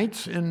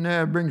Kenites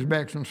and brings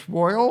back some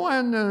spoil.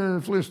 And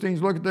the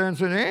Philistines look at that and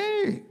say,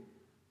 hey,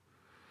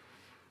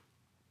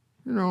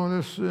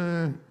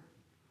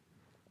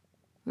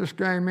 this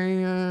guy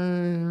may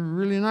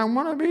really not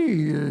want to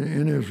be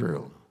in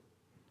Israel.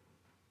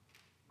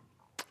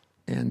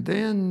 And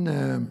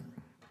then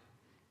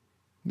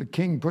the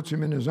king puts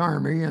him in his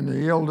army, and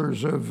the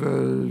elders of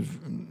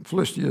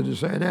Philistia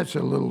decide that's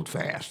a little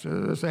fast.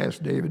 Let's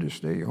ask David to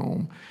stay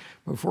home.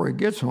 Before he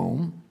gets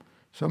home,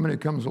 somebody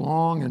comes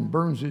along and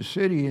burns his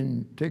city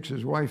and takes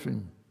his wives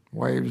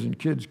and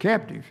kids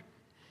captive.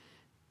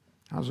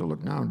 How's it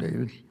look now,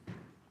 David?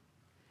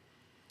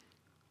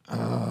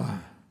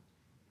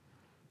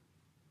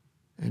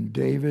 And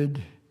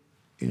David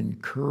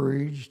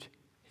encouraged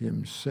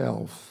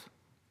himself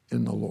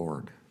in the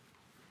Lord.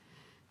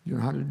 You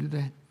know how to do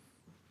that?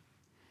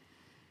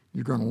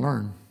 You're going to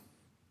learn.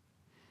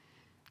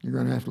 You're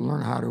going to have to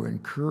learn how to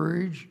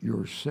encourage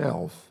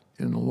yourself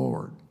in the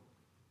Lord.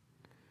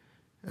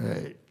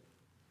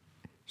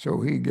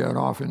 So he got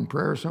off in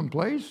prayer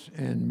someplace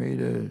and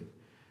made a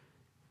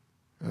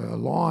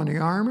law in the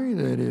army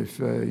that if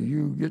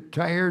you get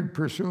tired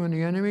pursuing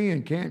the enemy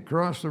and can't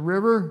cross the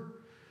river,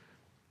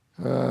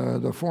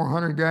 the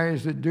 400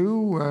 guys that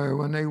do,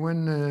 when they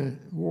win the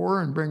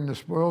war and bring the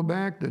spoil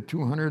back, the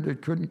 200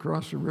 that couldn't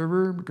cross the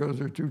river because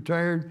they're too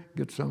tired,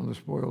 get some of the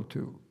spoil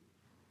too.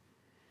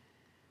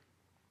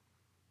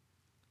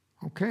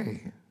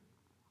 Okay.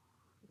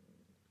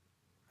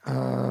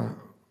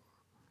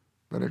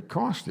 But it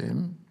cost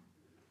him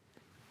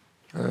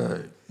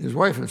his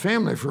wife and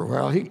family for a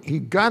while. He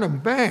got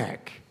them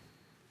back,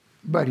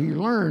 but he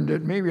learned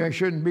that maybe I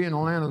shouldn't be in the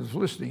land of the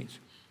Philistines.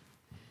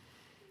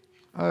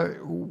 How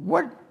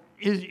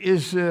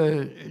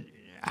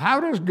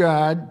does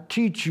God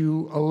teach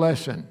you a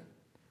lesson?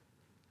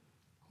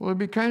 Well, it'd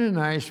be kind of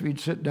nice if he'd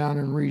sit down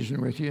and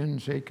reason with you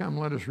and say, come,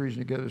 let us reason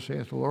together,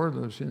 saith the Lord.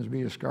 Though sins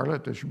be as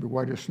scarlet, they should be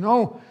white as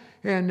snow.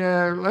 And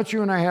let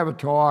you and I have a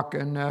talk.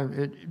 And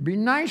it'd be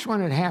nice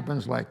when it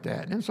happens like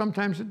that. And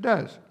sometimes it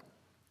does.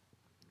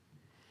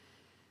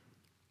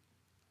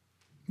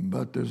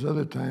 But there's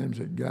other times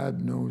that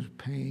God knows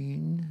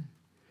pain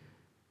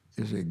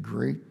is a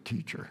great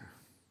teacher.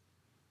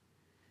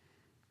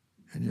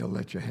 And he'll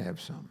let you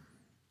have some.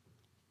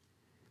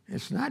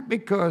 It's not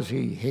because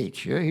he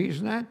hates you.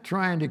 He's not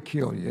trying to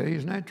kill you.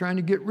 He's not trying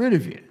to get rid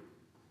of you.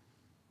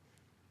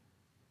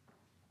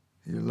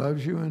 He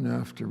loves you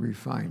enough to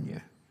refine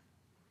you.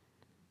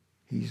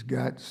 He's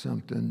got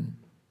something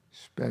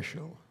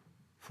special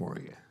for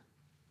you.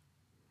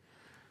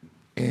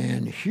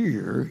 And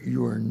here,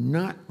 you are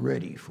not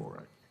ready for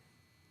it.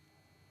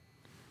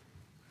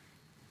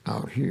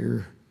 Out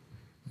here,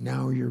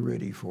 now you're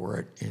ready for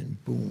it,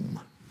 and boom,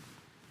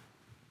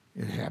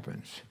 it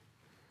happens.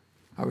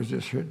 I was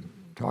just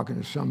talking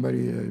to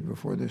somebody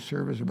before this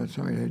service about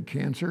somebody that had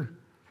cancer,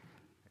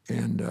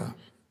 and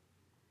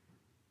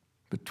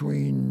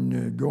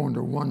between going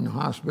to one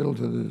hospital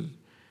to the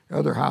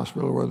other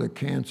hospital where the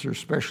cancer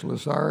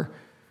specialists are,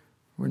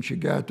 when she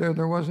got there,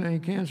 there wasn't any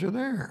cancer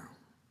there.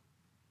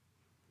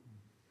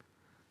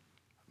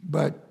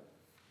 But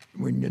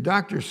when the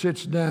doctor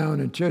sits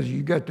down and tells you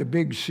you got the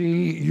big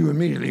C, you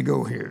immediately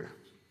go here.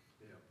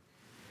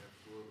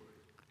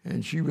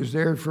 And she was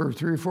there for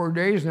 3 or 4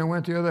 days, and then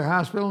went to the other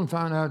hospital and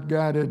found out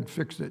God had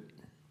fixed it.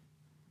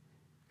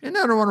 Isn't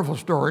that a wonderful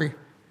story?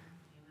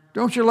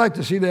 Don't you like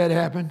to see that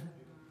happen?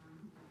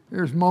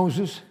 There's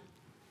Moses.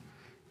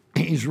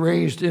 He's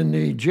raised in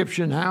the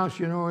Egyptian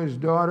house. You know, his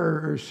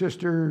daughter or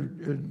sister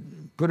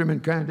put him in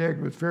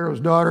contact with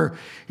Pharaoh's daughter.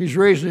 He's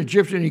raised an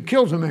Egyptian. He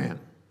kills a man.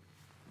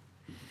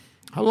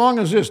 How long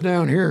is this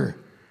down here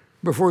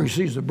before he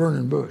sees the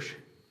burning bush?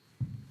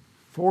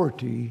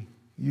 40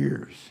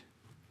 years.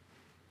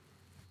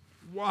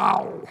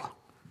 Wow.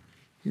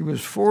 He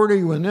was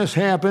 40 when this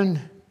happened.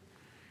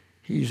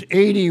 He's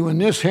 80 when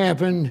this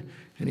happened,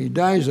 and he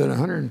dies at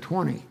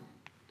 120.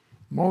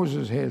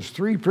 Moses has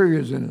 3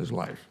 periods in his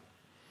life.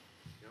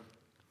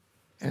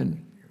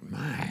 And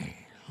my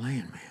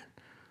land, man,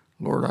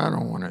 Lord, I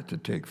don't want it to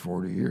take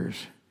 40 years.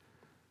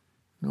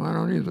 No, I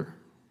don't either.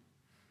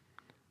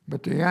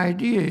 But the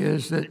idea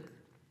is that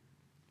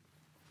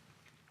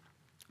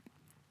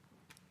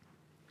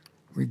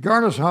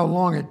regardless of how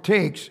long it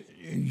takes,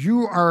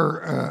 you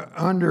are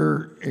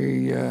under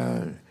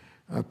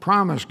a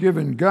promise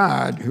given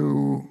God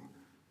who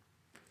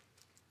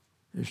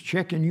is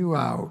checking you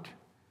out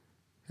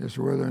as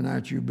to whether or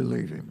not you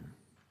believe him.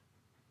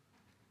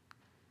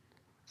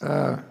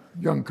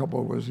 Young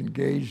couple was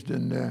engaged,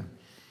 and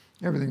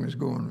everything was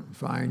going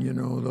fine. You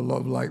know, the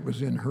love light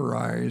was in her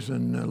eyes,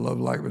 and the love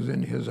light was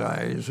in his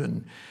eyes,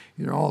 and,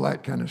 you know, all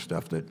that kind of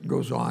stuff that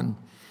goes on.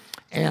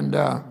 And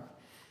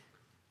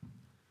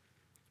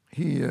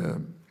he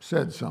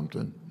said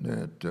something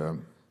that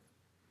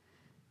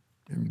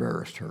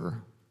embarrassed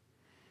her.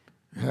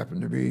 It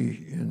happened to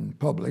be in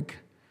public.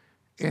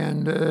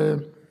 And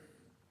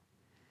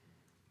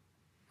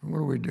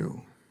what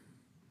do?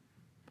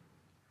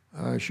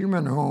 She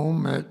went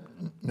home at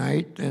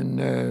night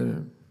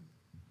and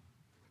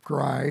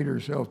cried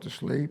herself to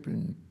sleep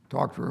and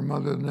talked to her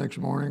mother the next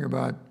morning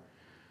about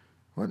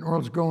what in the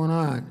world's going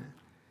on.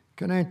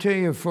 Can I tell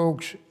you,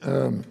 folks,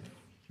 in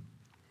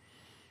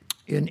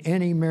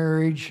any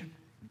marriage,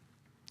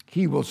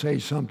 he will say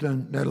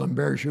something that'll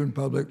embarrass you in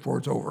public before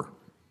it's over.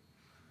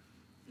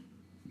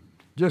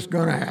 Just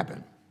going to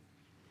happen.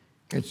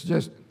 It's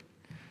just,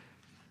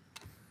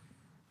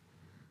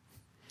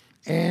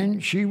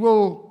 and she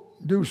will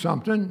do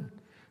something.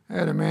 I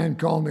had a man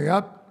call me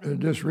up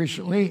just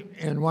recently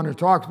and want to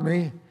talk to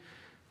me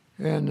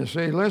and to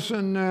say,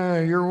 listen,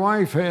 your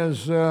wife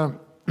has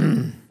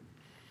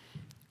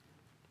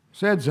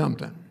said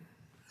something.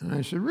 And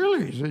I said,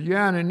 really? He said,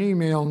 yeah, in an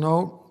email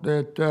note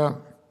that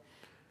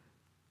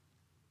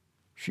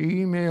she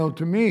emailed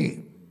to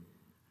me.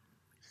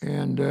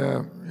 And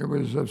it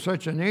was of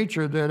such a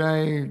nature that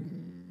I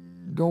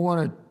don't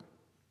want to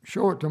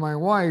show it to my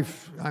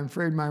wife. I'm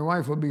afraid my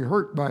wife will be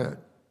hurt by it.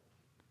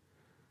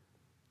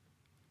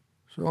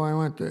 So I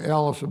went to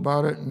Alice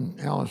about it, and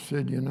Alice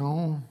said, you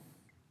know,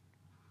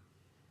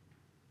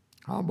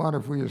 how about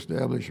if we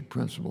establish a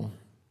principle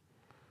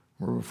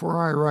where before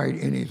I write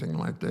anything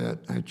like that,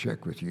 I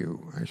check with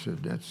you. I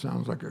said, that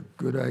sounds like a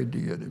good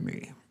idea to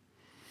me.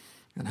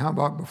 And how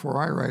about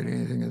before I write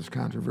anything that's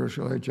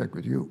controversial, I check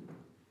with you?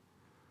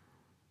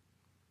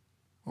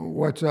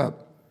 What's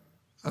up?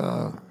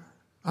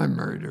 I'm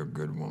married to a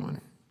good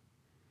woman.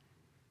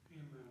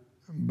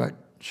 But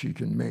she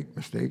can make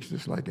mistakes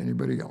just like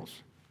anybody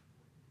else.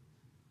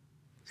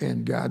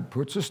 And God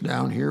puts us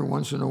down here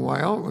once in a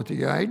while with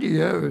the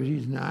idea of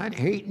he's not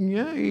hating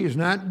you, he's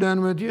not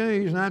done with you,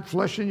 he's not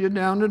flushing you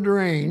down the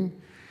drain.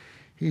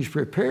 He's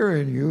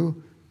preparing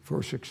you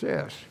for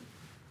success.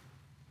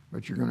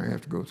 But you're going to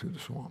have to go through the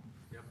swamp.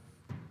 Yep.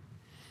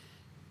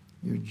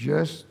 You're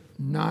just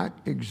not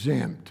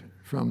exempt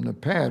from the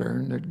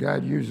pattern that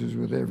God uses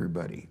with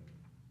everybody.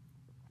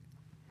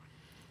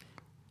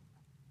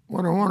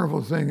 What a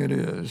wonderful thing it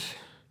is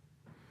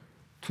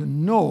to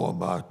know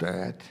about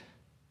that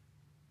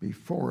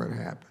before it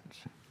happens.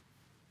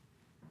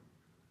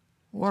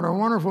 What a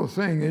wonderful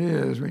thing it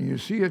is when you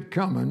see it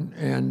coming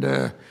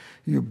and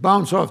you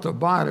bounce off the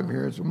bottom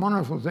here. It's a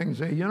wonderful thing to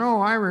say, you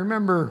know, I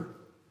remember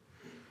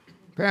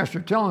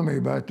Pastor telling me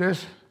about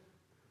this.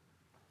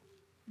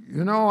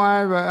 You know,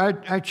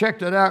 I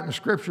checked it out in the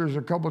scriptures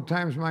a couple of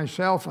times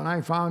myself, and I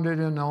found it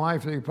in the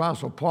life of the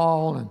Apostle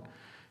Paul,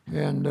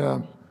 and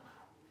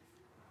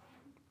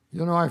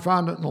you know, I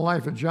found it in the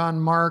life of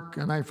John Mark,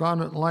 and I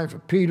found it in the life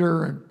of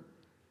Peter, and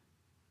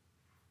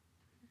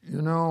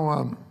you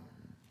know,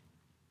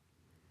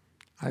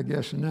 I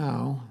guess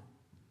now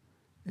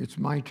it's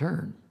my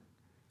turn.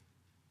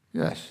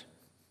 Yes,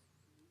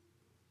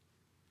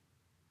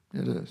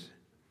 it is.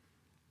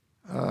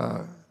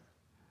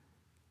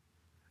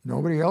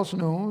 Nobody else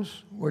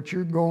knows what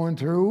you're going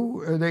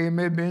through. They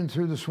may have been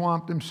through the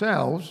swamp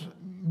themselves,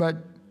 but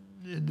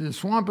the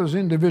swamp is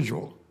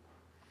individual.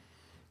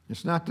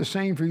 It's not the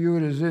same for you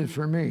as it is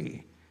for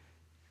me.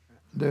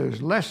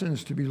 There's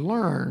lessons to be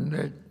learned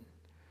that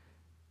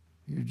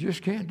you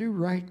just can't do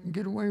right and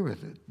get away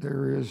with it.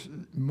 There is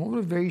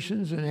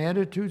motivations and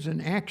attitudes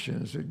and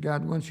actions that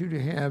God wants you to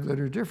have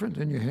that are different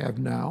than you have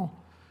now.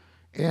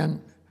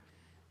 And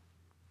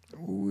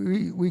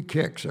we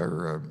Kecks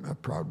are a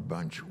proud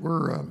bunch.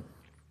 We're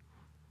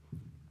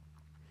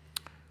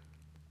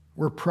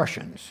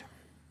Prussians.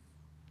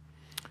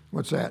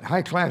 What's that?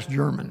 High-class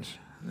Germans.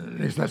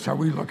 At least that's how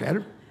we look at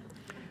it.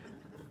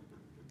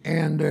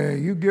 And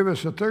you give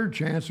us a third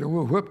chance and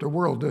we'll whip the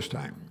world this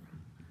time.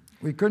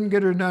 We couldn't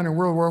get it done in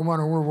World War I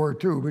or World War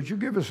II, but you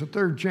give us a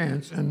third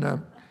chance.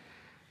 And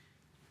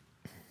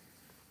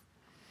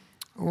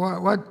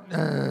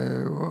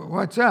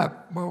what's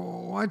up?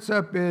 Well, what's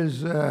up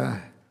is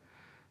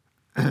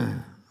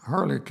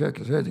Harley Keck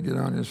has had to get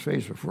on his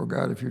face before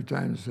God a few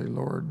times and say,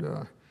 Lord,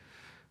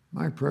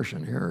 my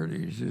Prussian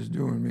heritage is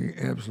doing me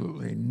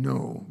absolutely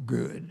no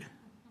good.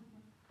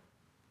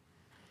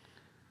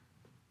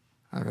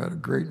 I've had a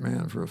great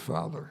man for a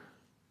father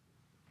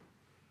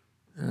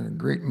and a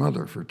great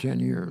mother for 10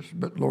 years.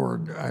 But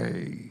Lord,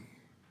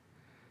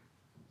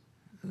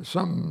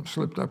 something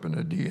slipped up in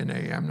the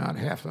DNA. I'm not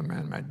half the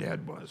man my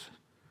dad was.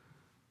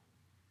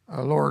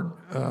 Lord,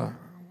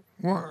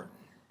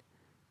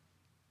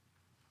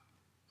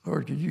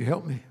 could you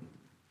help me?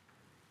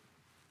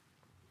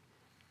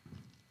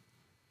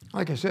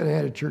 Like I said, I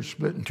had a church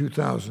split in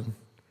 2000.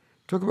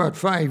 Took about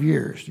 5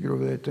 years to get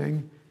over that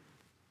thing.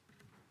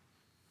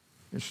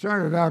 It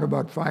started out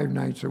about 5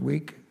 nights a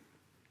week.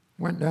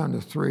 Went down to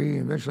 3,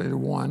 eventually to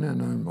 1,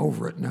 and I'm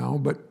over it now.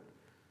 But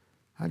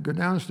I'd go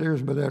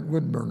downstairs by that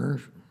wood burner,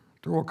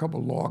 throw a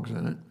couple logs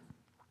in it,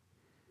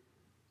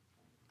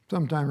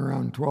 sometime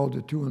around 12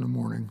 to 2 in the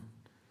morning,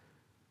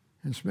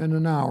 and spend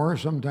an hour,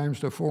 sometimes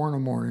to 4 in the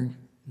morning,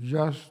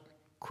 just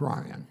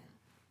crying.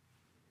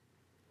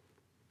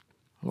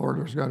 Lord,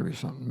 there's got to be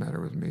something the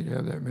matter with me to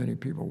have that many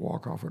people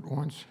walk off at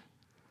once.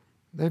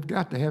 They've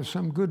got to have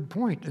some good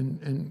point,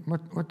 and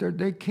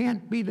they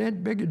can't be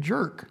that big a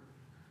jerk.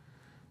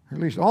 At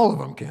least all of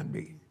them can't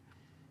be.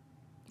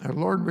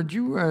 Lord, would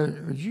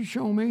you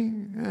show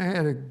me? I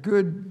had a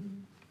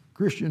good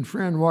Christian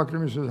friend walk to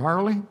me and says,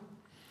 Harley,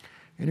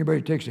 anybody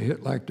who takes a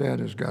hit like that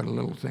has got a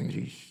little things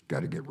he's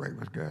got to get right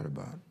with God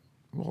about.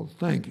 Well,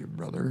 thank you,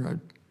 brother.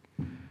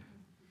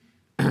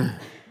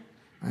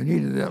 I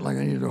needed that like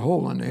I needed a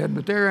hole in the head,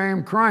 but there I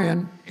am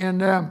crying,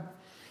 and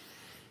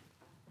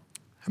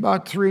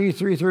about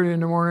 3:30 in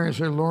the morning, I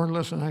said, Lord,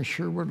 listen, I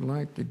sure would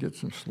like to get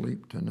some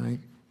sleep tonight.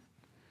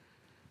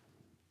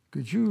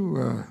 Could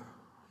you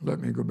let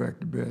me go back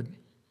to bed?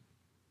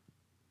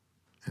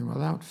 And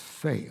without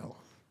fail,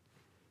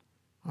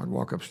 I'd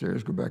walk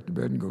upstairs, go back to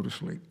bed, and go to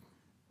sleep.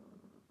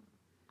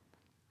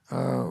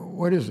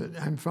 What is it?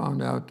 I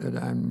found out that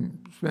I'm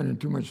spending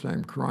too much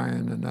time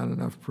crying and not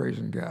enough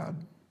praising God.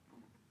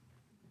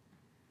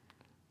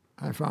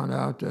 I found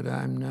out that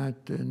I'm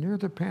not near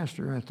the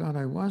pastor I thought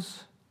I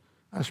was.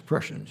 Us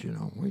Prussians, you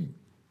know,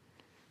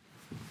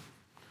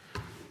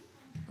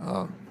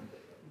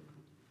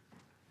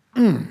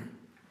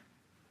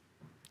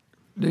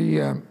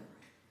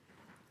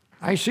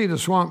 I see the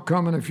swamp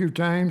coming a few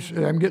times.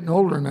 I'm getting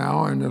older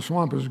now, and the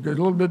swamp is a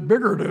little bit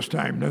bigger this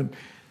time.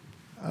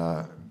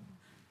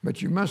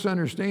 But you must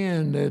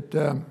understand that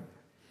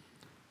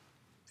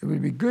it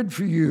would be good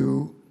for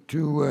you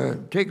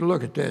to take a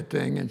look at that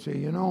thing and say,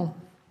 you know,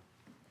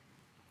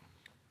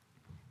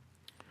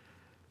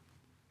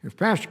 if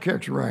Pastor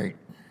Keck's right,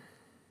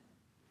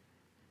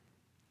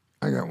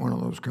 I got one of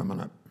those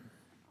coming up.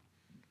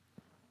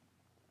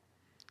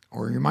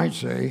 Or you might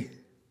say,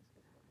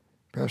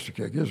 Pastor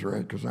Keck is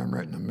right because I'm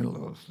right in the middle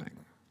of this thing.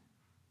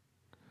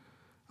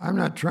 I'm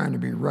not trying to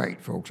be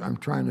right, folks. I'm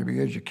trying to be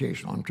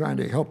educational. I'm trying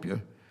to help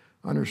you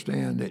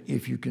understand that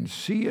if you can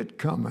see it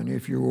coming,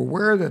 if you're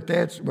aware that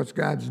that's what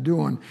God's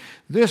doing,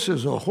 this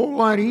is a whole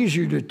lot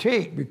easier to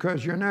take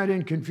because you're not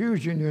in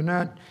confusion. You're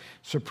not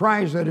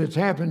surprised that it's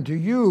happened to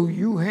you.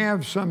 You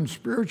have some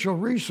spiritual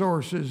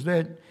resources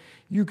that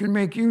you can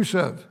make use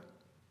of.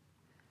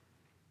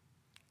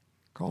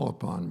 Call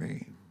upon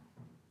me,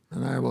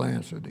 and I will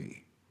answer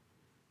thee,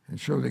 and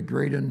show thee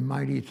great and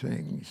mighty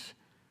things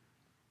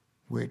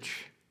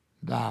which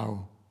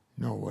thou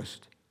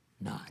knowest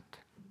not.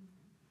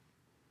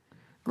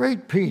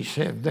 Great peace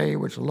have they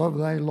which love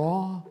thy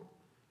law,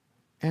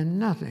 and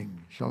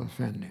nothing shall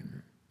offend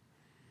him.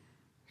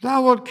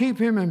 Thou wilt keep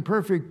him in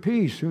perfect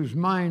peace, whose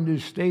mind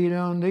is stayed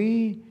on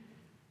thee,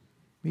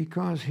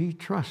 because he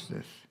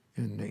trusteth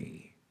in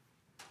thee.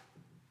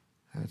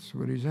 That's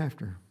what he's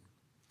after.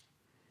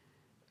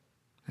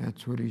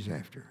 That's what he's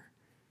after.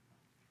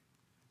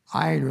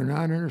 I do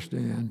not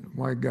understand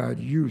why God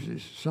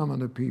uses some of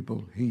the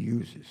people he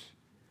uses.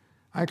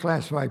 I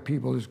classify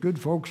people as good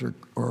folks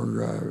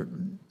or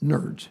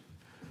nerds,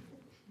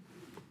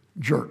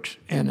 jerks.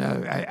 And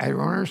I don't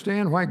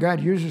understand why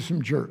God uses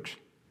some jerks.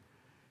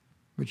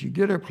 But you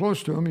get up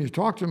close to him, and you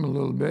talk to him a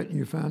little bit, and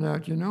you find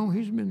out,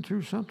 he's been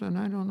through something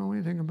I don't know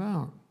anything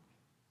about.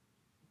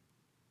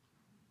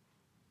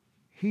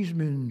 He's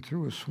been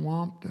through a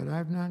swamp that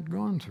I've not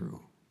gone through.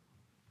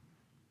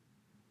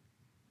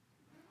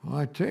 Well,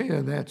 I tell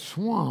you, that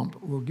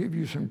swamp will give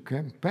you some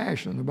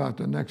compassion about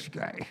the next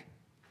guy.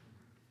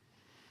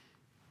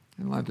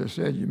 And like I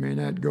said, you may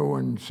not go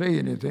and say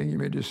anything. You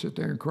may just sit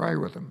there and cry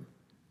with them.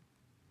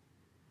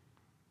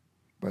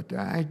 But the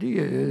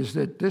idea is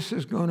that this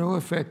is going to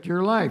affect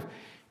your life.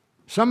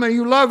 Somebody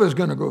you love is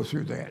going to go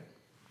through that.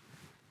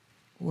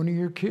 One of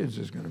your kids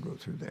is going to go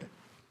through that.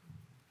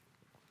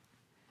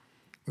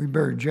 We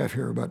buried Jeff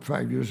here about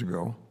 5 years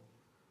ago.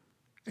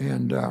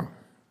 And I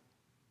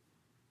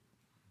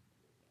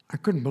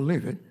couldn't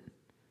believe it.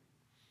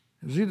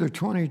 It was either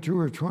 22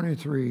 or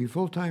 23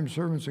 full-time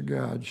servants of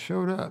God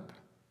showed up.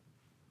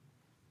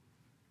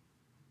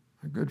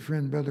 My good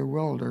friend, Brother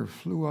Welder,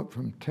 flew up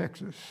from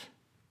Texas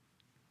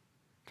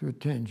to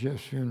attend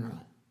Jeff's funeral.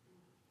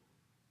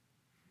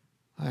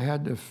 I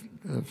had the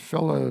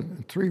fellow,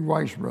 3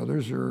 Weiss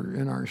brothers are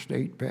in our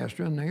state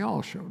pastor, and they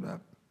all showed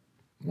up.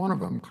 One of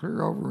them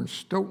clear over in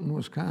Stoughton,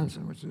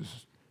 Wisconsin, which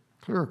is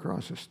clear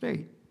across the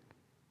state.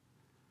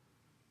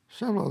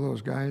 Several of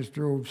those guys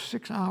drove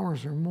 6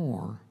 hours or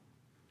more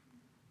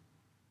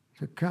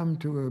to come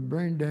to a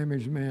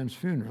brain-damaged man's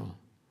funeral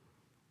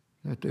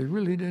that they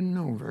really didn't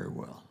know very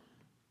well.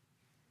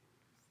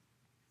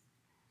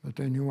 But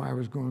they knew I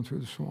was going through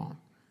the swamp.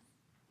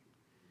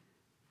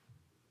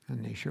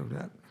 And they showed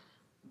up.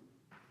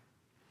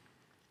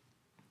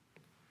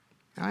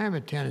 I have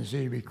a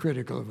tendency to be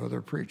critical of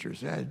other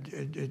preachers.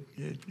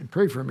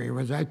 Pray for me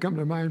when I come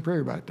to mind, pray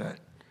about that.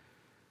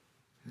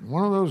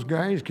 One of those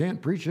guys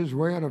can't preach his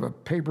way out of a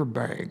paper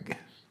bag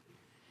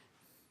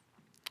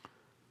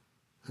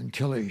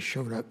until he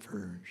showed up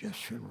for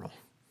Jeff's funeral.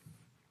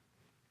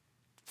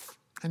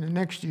 And the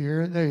next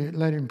year, they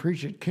let him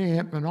preach at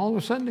camp, and all of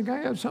a sudden, the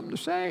guy had something to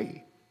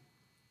say.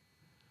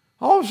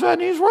 All of a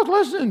sudden, he's worth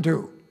listening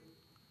to.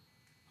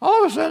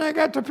 All of a sudden, I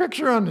got the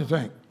picture on the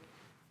thing.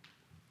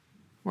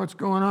 What's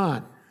going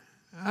on?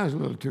 I was a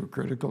little too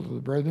critical to the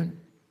brethren.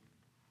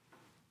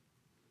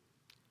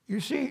 You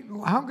see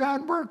how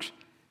God works?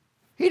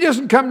 He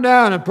doesn't come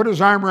down and put his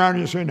arm around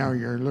you and say, no,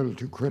 you're a little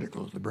too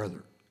critical to the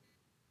brethren.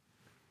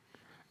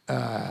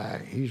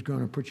 He's going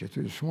to put you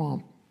through the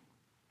swamp.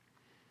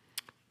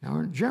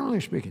 Now,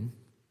 generally speaking,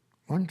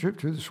 one trip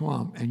through the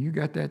swamp and you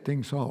got that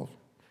thing solved.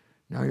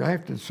 Now, you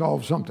have to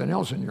solve something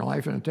else in your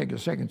life and take a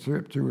second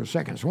trip through a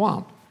second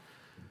swamp.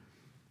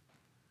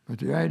 But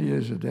the idea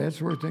is that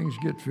that's where things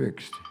get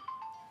fixed.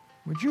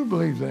 Would you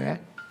believe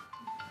that?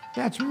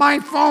 That's my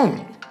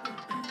phone.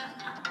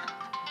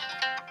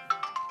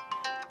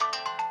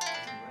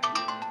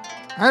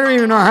 I don't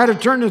even know how to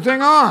turn the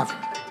thing off.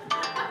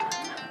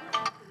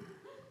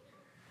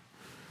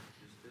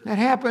 That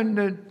happened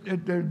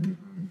at the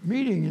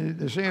meeting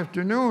this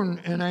afternoon,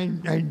 and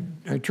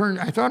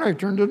I thought I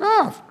turned it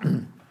off.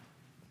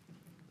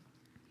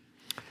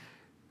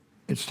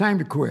 It's time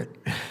to quit.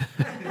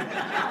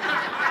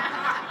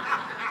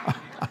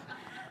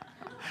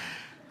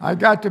 I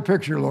got the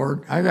picture,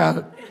 Lord. I got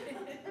it.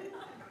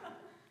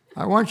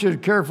 I want you to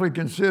carefully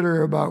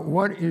consider about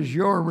what is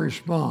your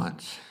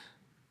response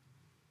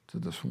to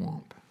the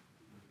swamp.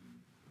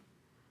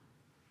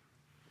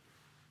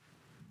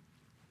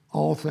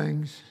 All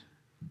things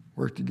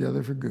work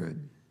together for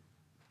good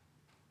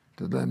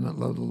to them that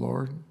love the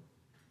Lord,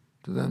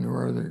 to them who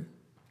are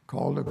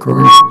called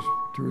according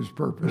to his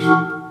purpose.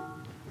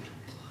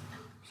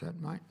 Is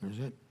that mine? Is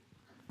it?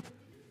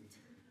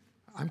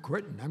 I'm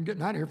quitting. I'm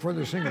getting out of here before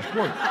this thing is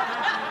quit.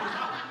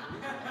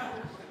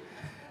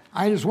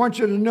 I just want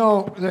you to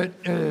know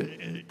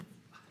that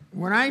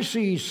when I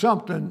see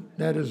something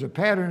that is a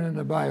pattern in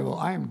the Bible,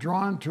 I am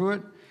drawn to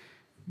it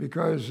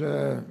because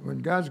when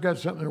God's got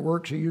something that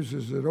works, he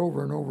uses it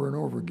over and over and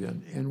over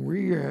again. And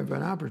we have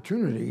an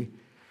opportunity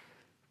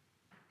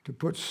to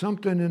put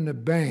something in the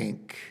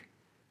bank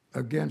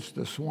against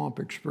the swamp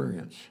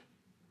experience.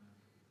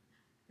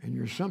 And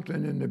your something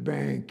in the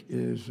bank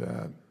is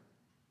a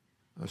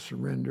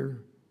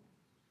surrender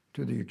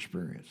to the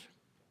experience.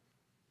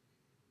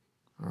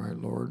 All right,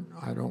 Lord,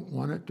 I don't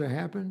want it to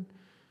happen,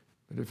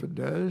 but if it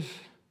does,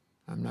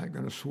 I'm not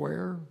going to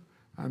swear.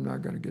 I'm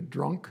not going to get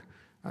drunk.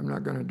 I'm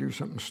not going to do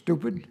something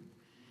stupid.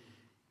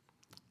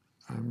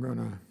 I'm going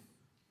to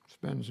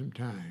spend some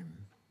time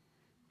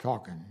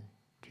talking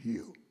to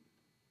you.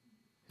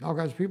 All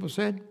God's people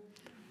said,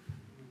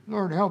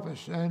 Lord, help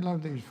us. I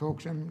love these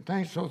folks. I'm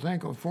so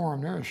thankful for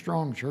them. They're a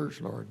strong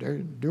church, Lord. They're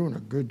doing a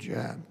good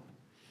job.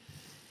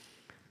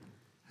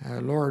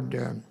 Lord,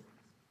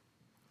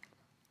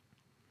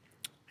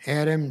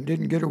 Adam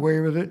didn't get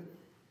away with it,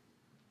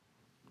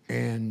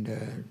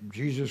 and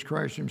Jesus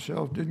Christ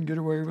himself didn't get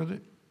away with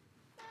it.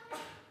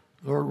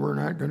 Lord, we're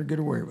not going to get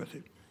away with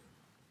it.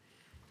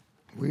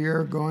 We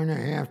are going to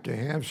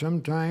have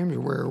some times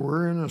where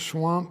we're in a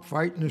swamp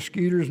fighting the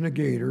skeeters and the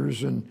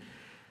gators and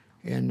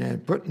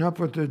putting up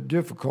with the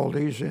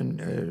difficulties.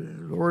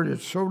 And Lord,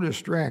 it's so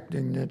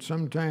distracting that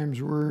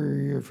sometimes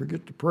we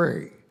forget to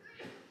pray.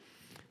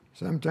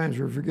 Sometimes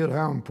we forget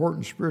how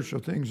important spiritual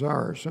things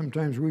are.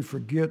 Sometimes we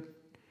forget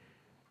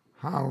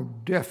how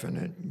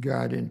definite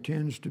God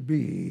intends to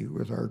be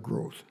with our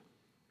growth.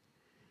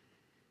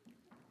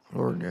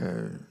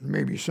 Lord,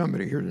 maybe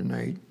somebody here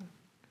tonight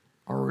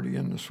already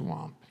in the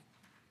swamp.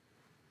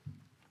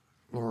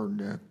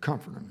 Lord,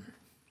 comfort them.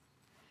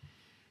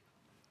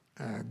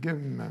 Give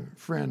them a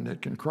friend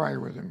that can cry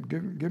with them.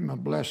 Give them a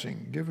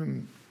blessing. Give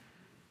them,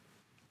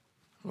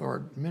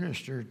 Lord,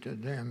 minister to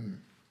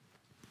them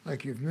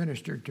like you've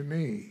ministered to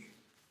me,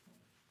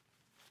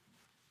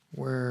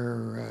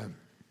 where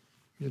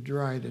you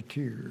dry the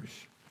tears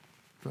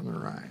from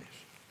their eyes.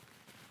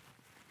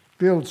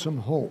 Build some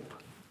hope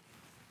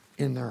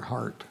in their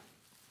heart.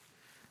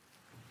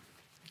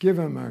 Give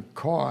them a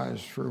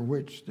cause for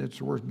which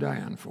it's worth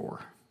dying for.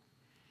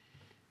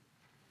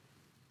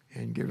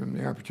 And give them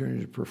the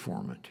opportunity to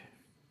perform it.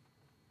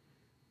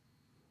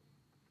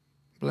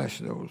 Bless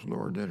those,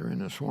 Lord, that are in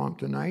the swamp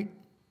tonight.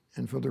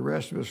 And for the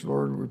rest of us,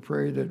 Lord, we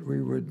pray that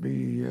we would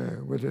be,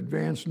 with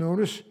advance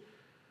notice,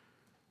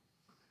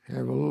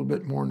 have a little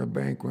bit more in the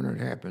bank when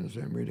it happens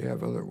than we'd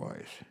have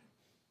otherwise.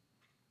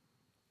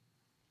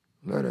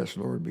 Let us,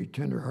 Lord, be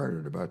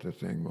tenderhearted about the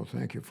thing. We'll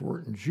thank you for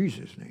it in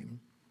Jesus' name.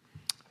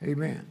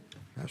 Amen.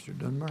 Pastor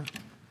Dunbar.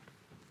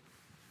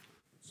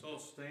 Let's all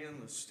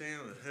stand. Let's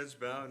stand with heads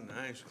bowed and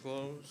eyes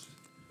closed.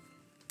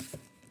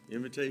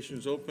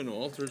 Invitation's open.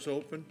 Altar's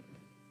open.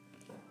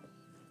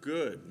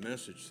 Good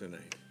message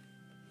tonight.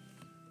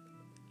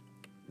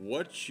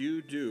 What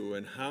you do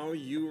and how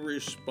you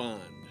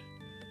respond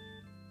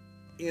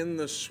in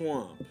the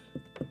swamp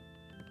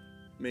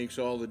makes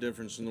all the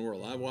difference in the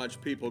world. I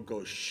watch people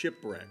go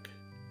shipwreck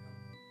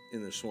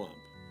in the swamp.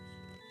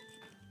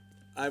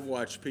 I've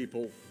watched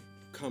people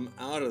come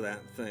out of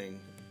that thing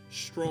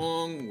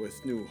strong, with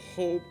new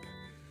hope,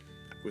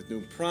 with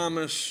new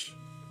promise.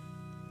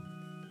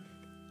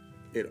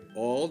 It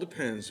all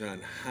depends on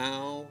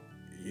how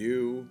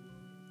you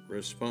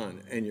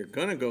respond. And you're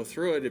going to go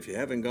through it if you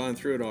haven't gone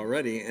through it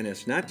already. And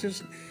it's not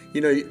just,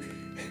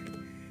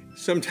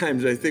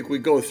 sometimes I think we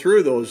go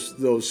through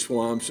those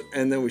swamps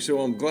and then we say,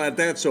 well, I'm glad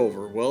that's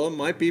over. Well, it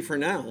might be for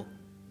now.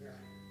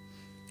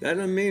 That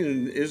doesn't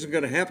mean it isn't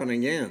going to happen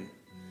again.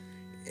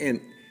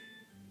 And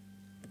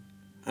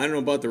I don't know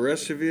about the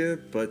rest of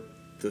you, but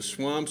the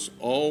swamps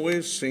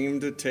always seem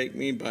to take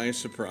me by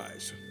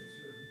surprise.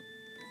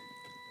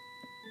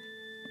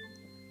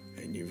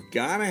 And you've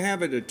got to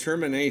have a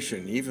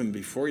determination even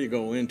before you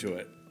go into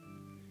it.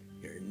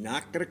 You're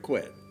not going to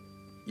quit.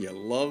 You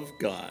love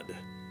God.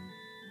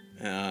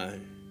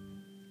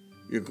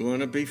 You're going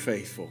to be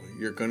faithful.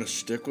 You're going to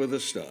stick with the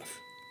stuff.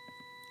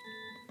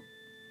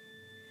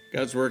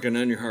 God's working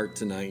on your heart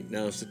tonight.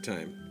 Now's the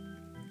time.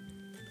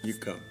 You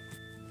come.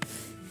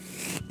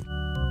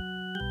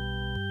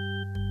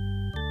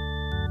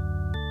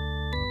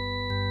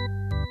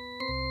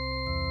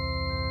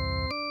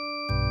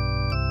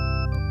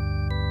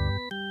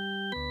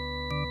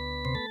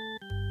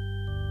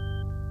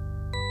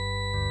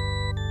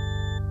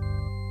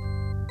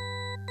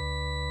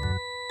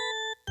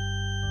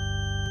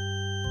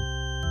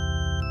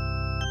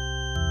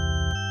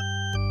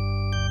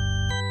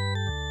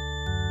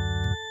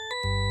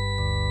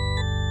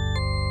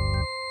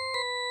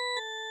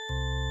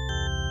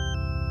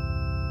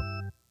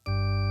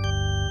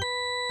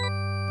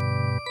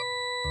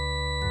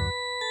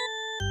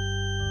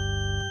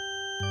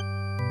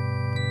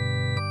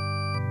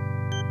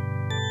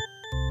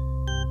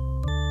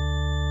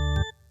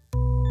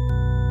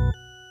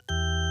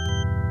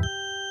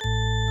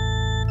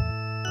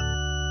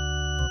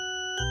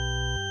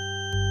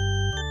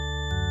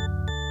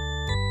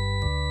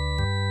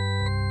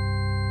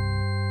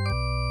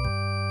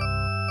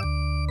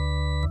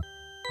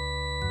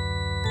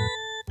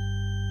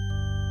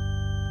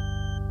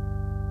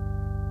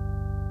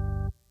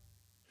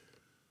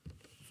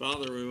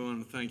 Father, we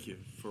want to thank you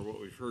for what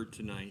we've heard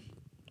tonight.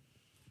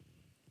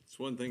 It's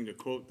one thing to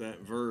quote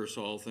that verse,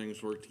 all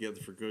things work together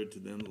for good to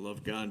them that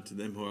love God, to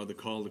them who are the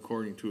called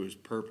according to his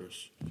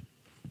purpose.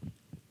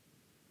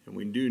 And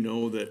we do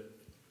know that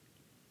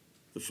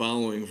the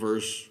following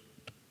verse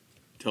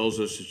tells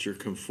us that you're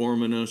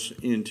conforming us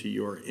into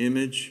your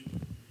image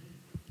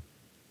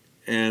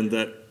and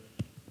that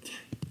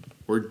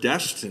we're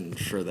destined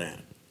for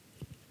that.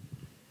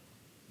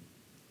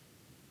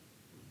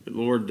 But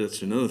Lord,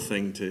 that's another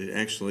thing to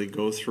actually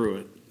go through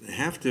it. We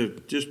have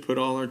to just put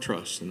all our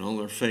trust and all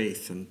our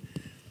faith and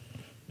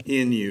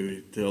in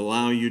you to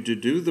allow you to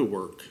do the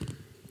work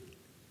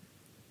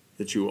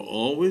that you will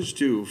always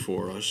do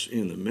for us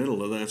in the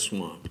middle of that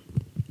swamp.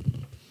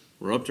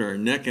 We're up to our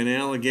neck in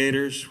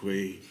alligators.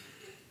 We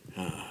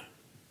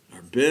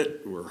are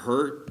bit. We're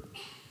hurt.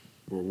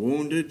 We're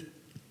wounded.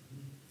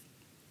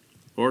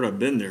 Lord, I've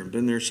been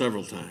there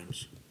several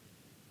times.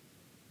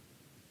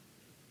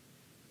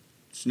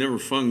 It's never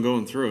fun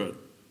going through it,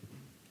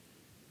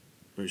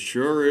 but it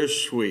sure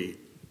is sweet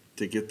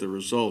to get the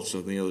results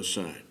on the other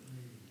side.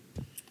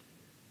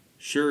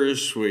 Sure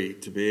is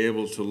sweet to be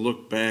able to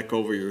look back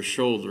over your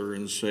shoulder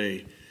and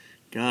say,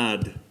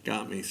 God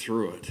got me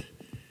through it.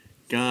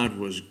 God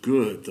was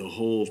good the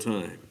whole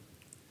time.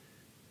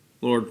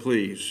 Lord,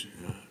 please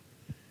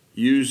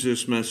use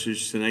this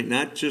message tonight,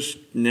 not just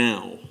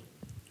now,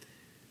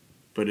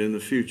 but in the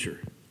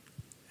future.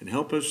 And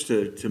help us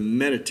to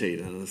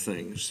meditate on the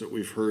things that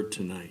we've heard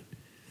tonight.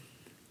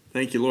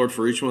 Thank you, Lord,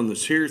 for each one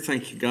that's here.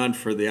 Thank you, God,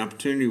 for the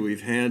opportunity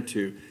we've had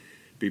to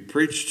be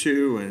preached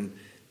to and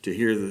to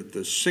hear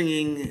the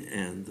singing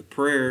and the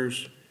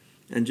prayers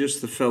and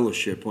just the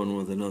fellowship one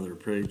with another.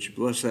 Pray that you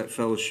bless that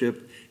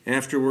fellowship.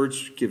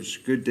 Afterwards, give us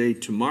a good day.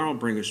 Tomorrow,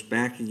 bring us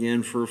back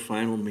again for a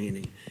final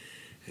meeting.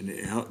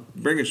 And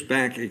bring us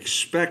back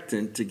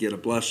expectant to get a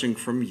blessing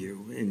from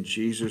you. In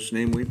Jesus'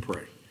 name we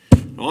pray.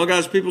 All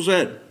God's people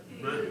said,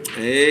 Amen.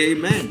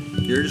 Amen.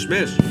 You're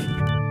dismissed.